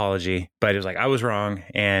really an apology, but it was like, I was wrong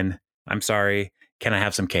and I'm sorry. Can I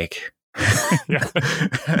have some cake?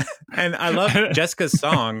 And I love Jessica's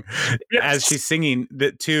song as she's singing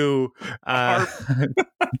the two.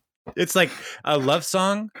 It's like a love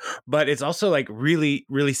song, but it's also like really,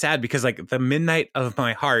 really sad because like the midnight of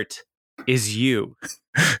my heart is you.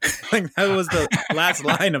 Like that was the last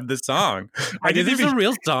line of the song. Like, is this a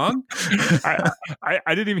real song? I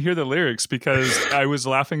didn't even hear the lyrics because I was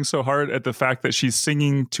laughing so hard at the fact that she's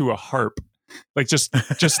singing to a harp. Like just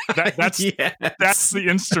that's yes. That's the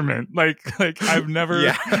instrument. Like I've never.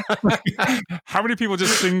 Yeah. How many people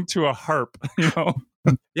just sing to a harp?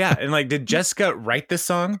 Yeah, and like, did Jessica write this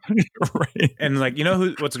song? Right. And like,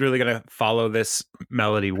 what's really gonna follow this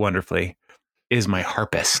melody wonderfully is my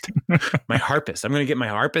harpist. My harpist. I'm gonna get my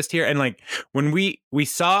harpist here. And like when we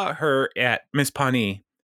saw her at Miss Pawnee,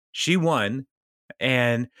 she won,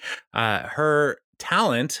 and her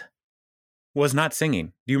talent was not singing.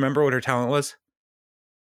 Do you remember what her talent was?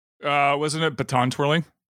 Wasn't it baton twirling?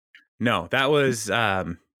 No, that was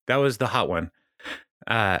the hot one.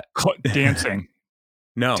 Dancing.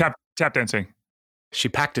 No. Tap dancing. She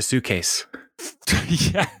packed a suitcase.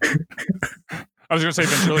 Yeah. I was going to say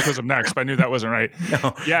ventriloquism next, but I knew that wasn't right.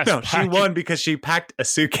 No, yes, no, she won because she packed a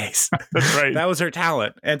suitcase. That's right. That was her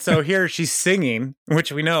talent. And so here she's singing,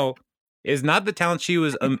 which we know is not the talent she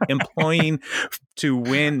was employing to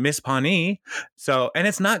win Miss Pawnee. So, and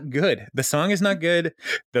it's not good. The song is not good.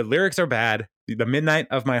 The lyrics are bad. The midnight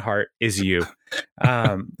of my heart is you.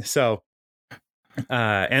 And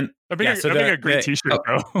that'd be a great t-shirt,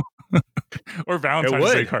 though. Or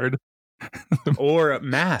Valentine's Day card. Or a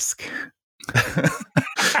mask.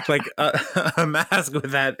 Like a mask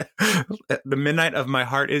with that. The midnight of my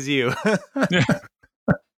heart is you. Yeah.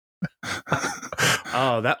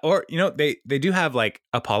 Oh, that, or they do have like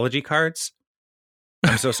apology cards.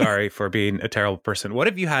 I'm so sorry for being a terrible person. What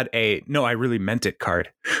if you had a no, I really meant it card?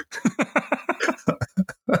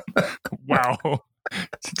 Wow.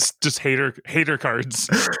 It's just hater cards.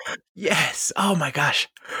 Yes. Oh my gosh.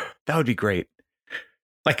 That would be great.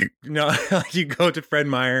 Like, like you go to Fred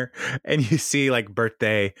Meyer and you see like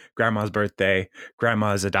birthday, grandma's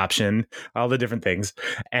adoption, all the different things.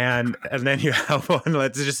 And then you have one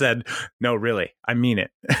that's just said, no, really, I mean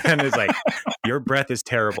it. And it's like, your breath is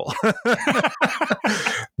terrible.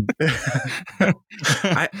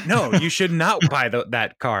 No, you should not buy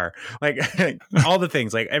that car. Like all the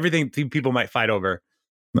things, like everything people might fight over.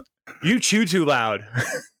 You chew too loud.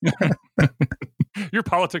 Your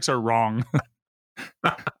politics are wrong.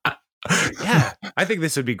 Yeah, I think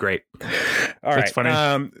this would be great. All right.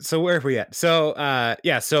 Funny. So where are we at? So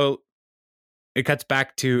so it cuts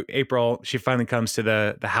back to April. She finally comes to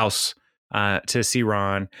the house to see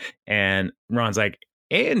Ron, and Ron's like,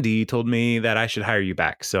 Andy told me that I should hire you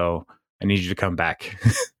back, so I need you to come back.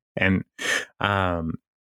 And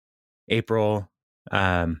April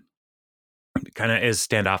kind of is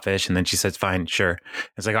standoffish, and then she says, fine, sure.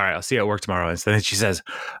 It's like, all right, I'll see you at work tomorrow. And so then she says,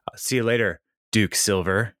 I'll see you later, Duke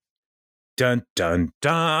Silver. Dun dun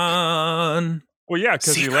dun. Well, yeah,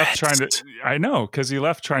 because he left trying to. I know, because he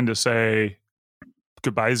left trying to say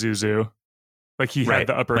goodbye, Zuzu. Like he had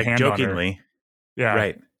the upper hand jokingly. On her. Yeah,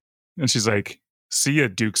 right. And she's like, "See ya,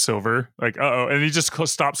 Duke Silver." Like, uh-oh, and he just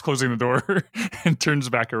stops closing the door and turns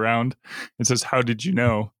back around and says, "How did you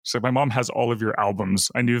know?" She's like, "My mom has all of your albums.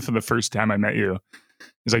 I knew from the first time I met you."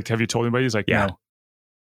 He's like, have you told anybody? He's like, Yeah. no.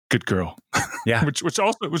 Good girl. Yeah. which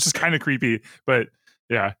is kind of creepy, but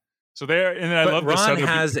yeah. So there, and then I love Ron this.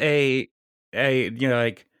 has a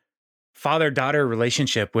like father-daughter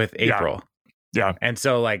relationship with April. Yeah. And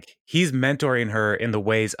so like he's mentoring her in the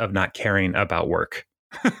ways of not caring about work.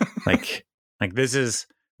 like this is,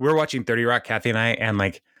 we're watching 30 Rock, Kathy and I, and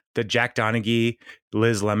like the Jack Donaghy,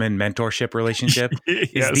 Liz Lemon mentorship relationship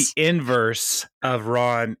is the inverse of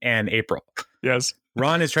Ron and April. Yes.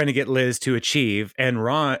 Ron is trying to get Liz to achieve, and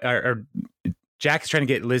Jack is trying to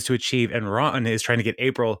get Liz to achieve, and Ron is trying to get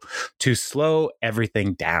April to slow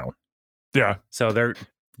everything down. Yeah. So they're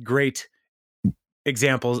great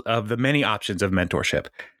examples of the many options of mentorship.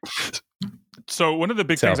 So one of the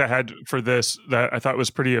big things I had for this that I thought was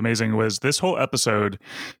pretty amazing was this whole episode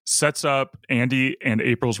sets up Andy and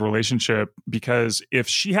April's relationship, because if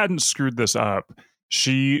she hadn't screwed this up,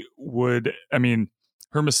 she would, I mean,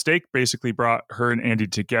 her mistake basically brought her and Andy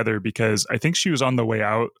together, because I think she was on the way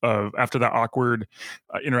out of, after that awkward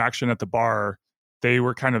interaction at the bar, they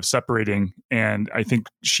were kind of separating, and I think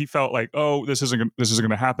she felt like, oh, this isn't going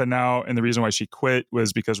to happen now. And the reason why she quit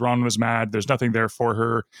was because Ron was mad. There's nothing there for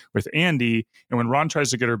her with Andy. And when Ron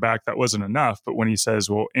tries to get her back, that wasn't enough. But when he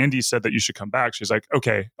says, well, Andy said that you should come back, she's like,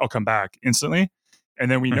 okay, I'll come back instantly.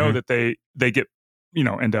 And then we know that they get,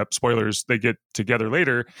 end up, spoilers, they get together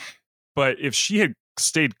later. But if she had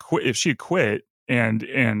quit and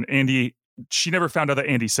Andy, she never found out that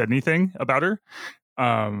Andy said anything about her.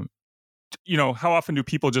 How often do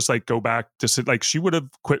people just like go back to sit, like she would have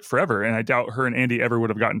quit forever, and I doubt her and Andy ever would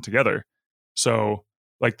have gotten together. So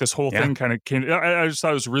like this whole thing kind of came, I just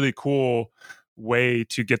thought it was a really cool way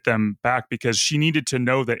to get them back, because she needed to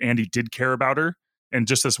know that Andy did care about her, and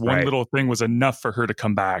just this one little thing was enough for her to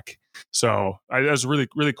come back. So that was a really,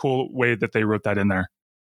 really cool way that they wrote that in there.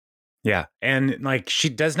 Yeah. And like, she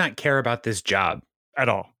does not care about this job at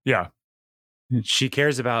all. Yeah. She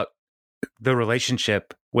cares about the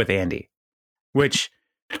relationship with Andy, which,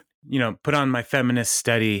 put on my feminist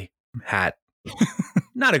study hat.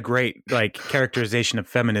 Not a great like characterization of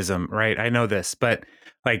feminism, right? I know this, but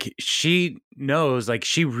like she knows, like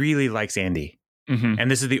she really likes Andy.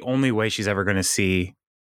 And this is the only way she's ever going to see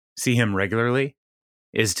him regularly,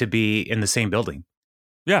 is to be in the same building.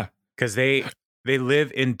 Yeah. Because they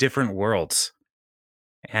live in different worlds.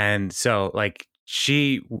 And so like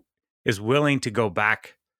she is willing to go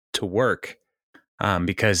back to work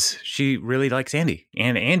because she really likes Andy.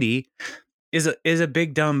 And Andy is a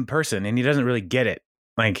big dumb person, and he doesn't really get it.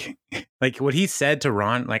 Like what he said to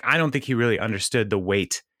Ron, like I don't think he really understood the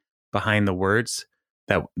weight behind the words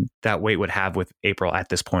that Wait would have with April at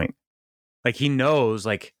this point. Like he knows,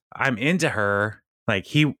 like I'm into her. Like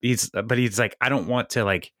he's like, I don't want to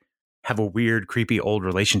like have a weird, creepy old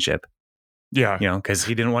relationship. Yeah. Because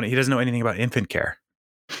he doesn't know anything about infant care.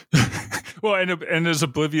 Well, and as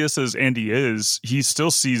oblivious as Andy is, he still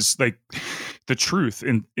sees like the truth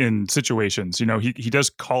in situations. He does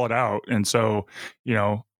call it out, and so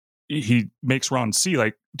he makes Ron see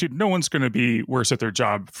like, dude, no one's going to be worse at their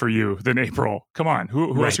job for you than April. Come on,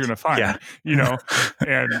 who else are you going to find? Yeah.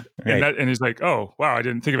 And he's like, oh wow, I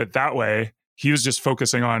didn't think of it that way. He was just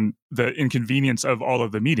focusing on the inconvenience of all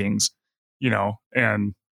of the meetings,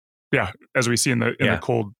 and yeah, as we see in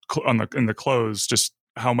the close, just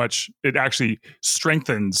how much it actually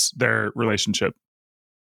strengthens their relationship.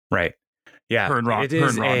 Right. Yeah. Her and Ron. It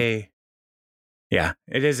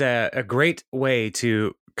is a great way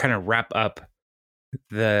to kind of wrap up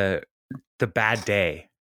the bad day.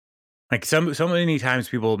 Like so many times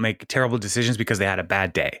people make terrible decisions because they had a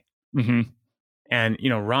bad day. And,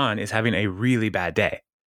 Ron is having a really bad day,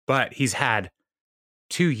 but he's had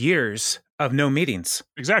 2 years of no meetings.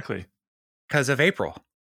 Exactly. Because of April.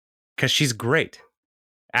 Because she's great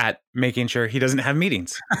at making sure he doesn't have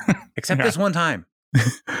meetings, except this one time.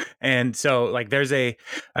 And so like there's a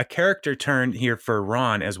character turn here for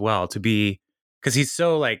Ron as well, to be, because he's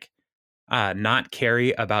so like not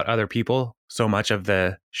carry about other people so much of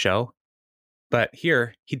the show. But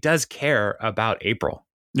here he does care about April.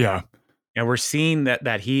 Yeah. And we're seeing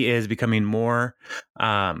that he is becoming more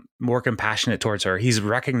compassionate towards her. He's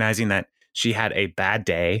recognizing that she had a bad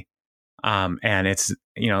day. And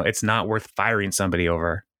it's not worth firing somebody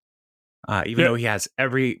over, even though he has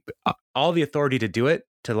all the authority to do it,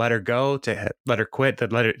 to let her go, to let her quit,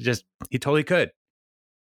 he totally could,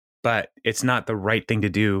 but it's not the right thing to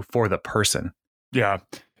do for the person. Yeah.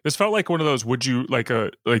 This felt like one of those, would you like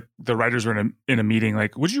the writers were in a meeting,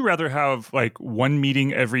 like, would you rather have like one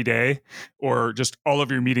meeting every day or just all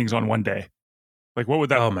of your meetings on one day? Like, what would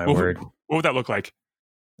that, word. What would that look like?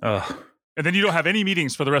 Oh, and then you don't have any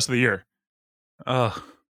meetings for the rest of the year. Oh,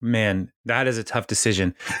 Man, that is a tough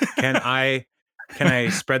decision. Can I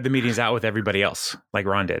spread the meetings out with everybody else like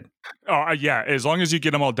Ron did? Oh, yeah. As long as you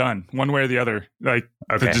get them all done one way or the other. Like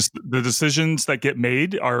Okay. the decisions that get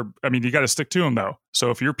made are, I mean, you got to stick to them though.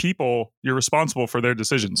 So if you're people, you're responsible for their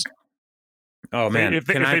decisions. Oh man,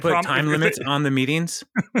 can I put time limits on the meetings?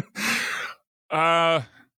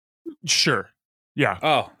 Sure. Yeah.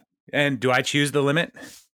 Oh, and do I choose the limit?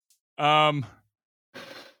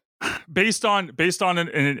 Based on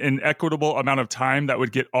an equitable amount of time that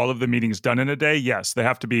would get all of the meetings done in a day, yes, they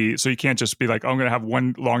have to be. So you can't just be like, oh, I'm going to have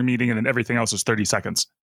one long meeting and then everything else is 30 seconds.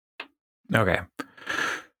 Okay.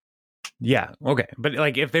 Yeah. Okay. But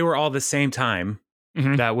like if they were all the same time,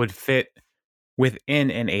 that would fit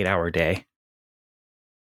within an 8-hour day.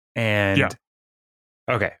 And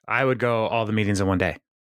okay, I would go all the meetings in one day.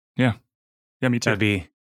 Yeah. Yeah, me too. That'd be,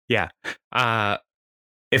 yeah.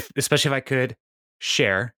 Especially if I could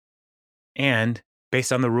share. And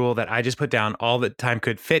based on the rule that I just put down, all the time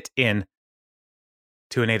could fit in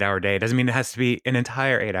to an 8-hour day. Doesn't mean it has to be an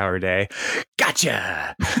entire 8-hour day.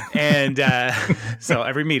 Gotcha. And so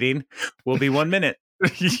every meeting will be 1 minute.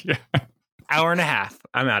 Yeah. Hour and a half.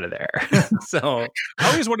 I'm out of there. So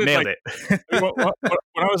I always wanted nailed like, it.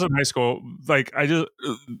 when I was in high school, like I just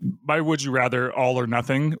my would you rather all or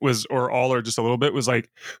nothing was, or all or just a little bit was like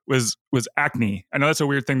was acne. I know that's a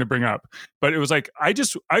weird thing to bring up, but it was like I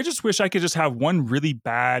just wish I could just have one really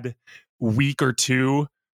bad week or two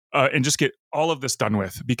and just get all of this done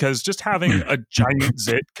with, because just having a giant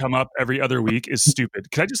zit come up every other week is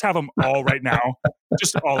stupid. Can I just have them all right now?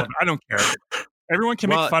 Just all of them. I don't care. Everyone can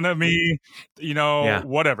make fun of me,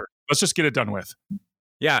 whatever. Let's just get it done with.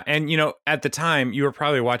 Yeah. And, at the time, you were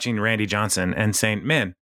probably watching Randy Johnson and saying,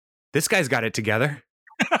 man, this guy's got it together.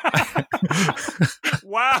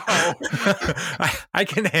 Wow. I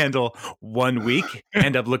can handle 1 week,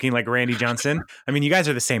 end up looking like Randy Johnson. I mean, you guys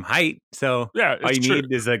are the same height. So yeah, all you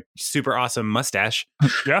need is a super awesome mustache.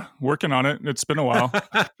 Yeah. Working on it. It's been a while.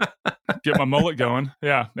 Get my mullet going.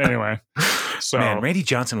 Yeah. Anyway. So, man, Randy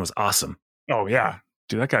Johnson was awesome. Oh, yeah.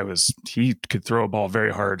 Dude, that guy he could throw a ball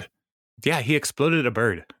very hard. Yeah, he exploded a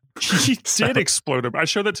bird. He did explode him. I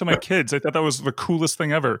showed that to my kids. I thought that was the coolest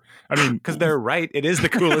thing ever. I mean, because they're right. It is the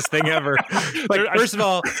coolest thing ever. Like, first of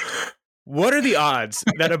all, what are the odds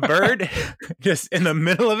that a bird just in the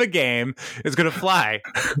middle of a game is going to fly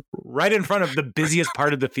right in front of the busiest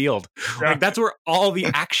part of the field? Yeah. Like, that's where all the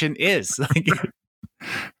action is. Like,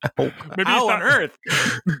 how on earth?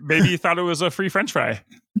 Maybe you thought it was a free French fry.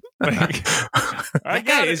 Like, that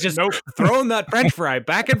guy is just throwing that French fry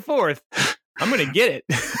back and forth. I'm going to get it.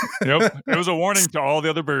 Yep. It was a warning to all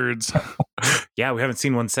the other birds. Yeah, we haven't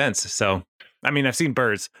seen one since. So, I mean, I've seen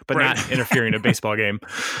birds, but not interfering in a baseball game.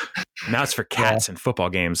 Now it's for cats and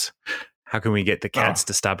football games. How can we get the cats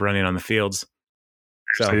to stop running on the fields?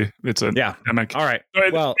 So it's a pandemic. All right.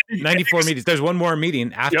 Well, 94 meetings. There's one more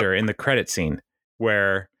meeting after in the credit scene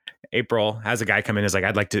where April has a guy come in and is like,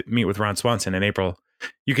 I'd like to meet with Ron Swanson. And April,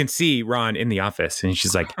 you can see Ron in the office and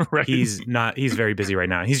she's like, he's very busy right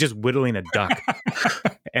now. He's just whittling a duck.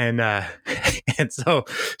 and so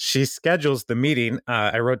she schedules the meeting.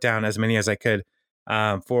 I wrote down as many as I could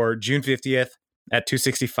for June 50th at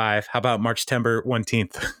 2:65. How about March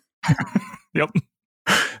 19th? Yep.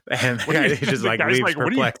 And the guy just like leaves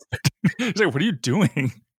perplexed. He's like, what are you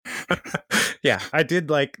doing? Yeah, I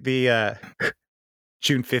did like the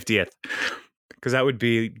June 50th because that would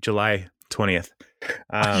be July 20th.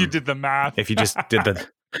 You did the math. If you just did the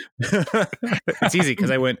it's easy because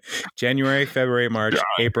I went January, February, March,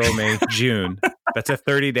 April, May, June. That's a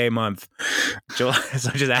 30-day month. July,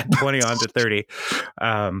 so just add 20 on to 30.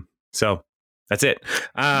 So that's it.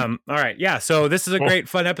 All right. Yeah. So this is a great,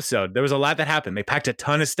 fun episode. There was a lot that happened. They packed a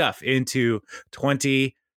ton of stuff into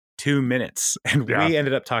 22 minutes, and we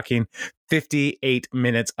ended up talking 58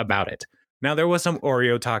 minutes about it. Now, there was some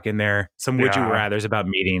Oreo talk in there, some would you rathers about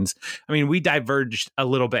meetings. I mean, we diverged a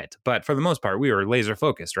little bit, but for the most part, we were laser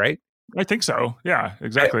focused, right? I think so. Yeah,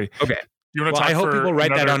 exactly. Okay. You want to talk I hope people write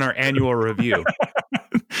that on our annual review.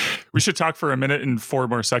 We should talk for a minute and 4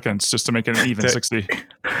 more seconds just to make it an even 60.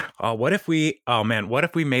 What if we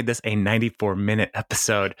made this a 94-minute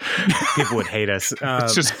episode? People would hate us.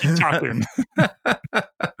 Let's just keep talking.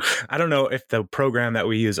 I don't know if the program that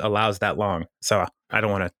we use allows that long, so I don't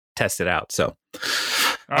want to test it out. So,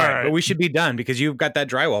 all right, but we should be done because you've got that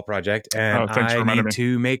drywall project, and I need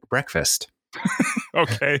to make breakfast.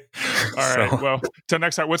 Okay. All right. Well, till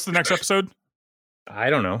next time. What's the next episode? I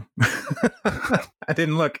don't know. I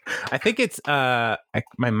didn't look. I think it's my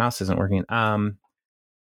mouse isn't working.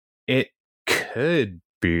 It could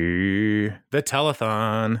be the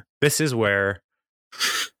telethon. This is where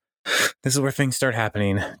this is where things start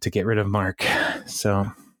happening to get rid of Mark.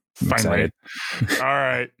 So finally. All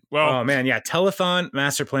right. Well, oh man, yeah. Telethon,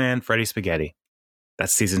 Master Plan, Freddy Spaghetti.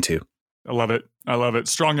 That's season 2. I love it.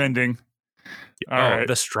 Strong ending. All right.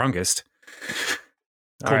 The strongest.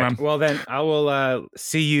 Cool, man. Well, then I will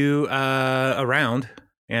see you around,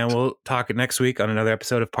 and we'll talk next week on another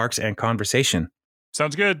episode of Parks and Conversation.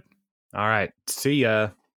 Sounds good. All right. See ya.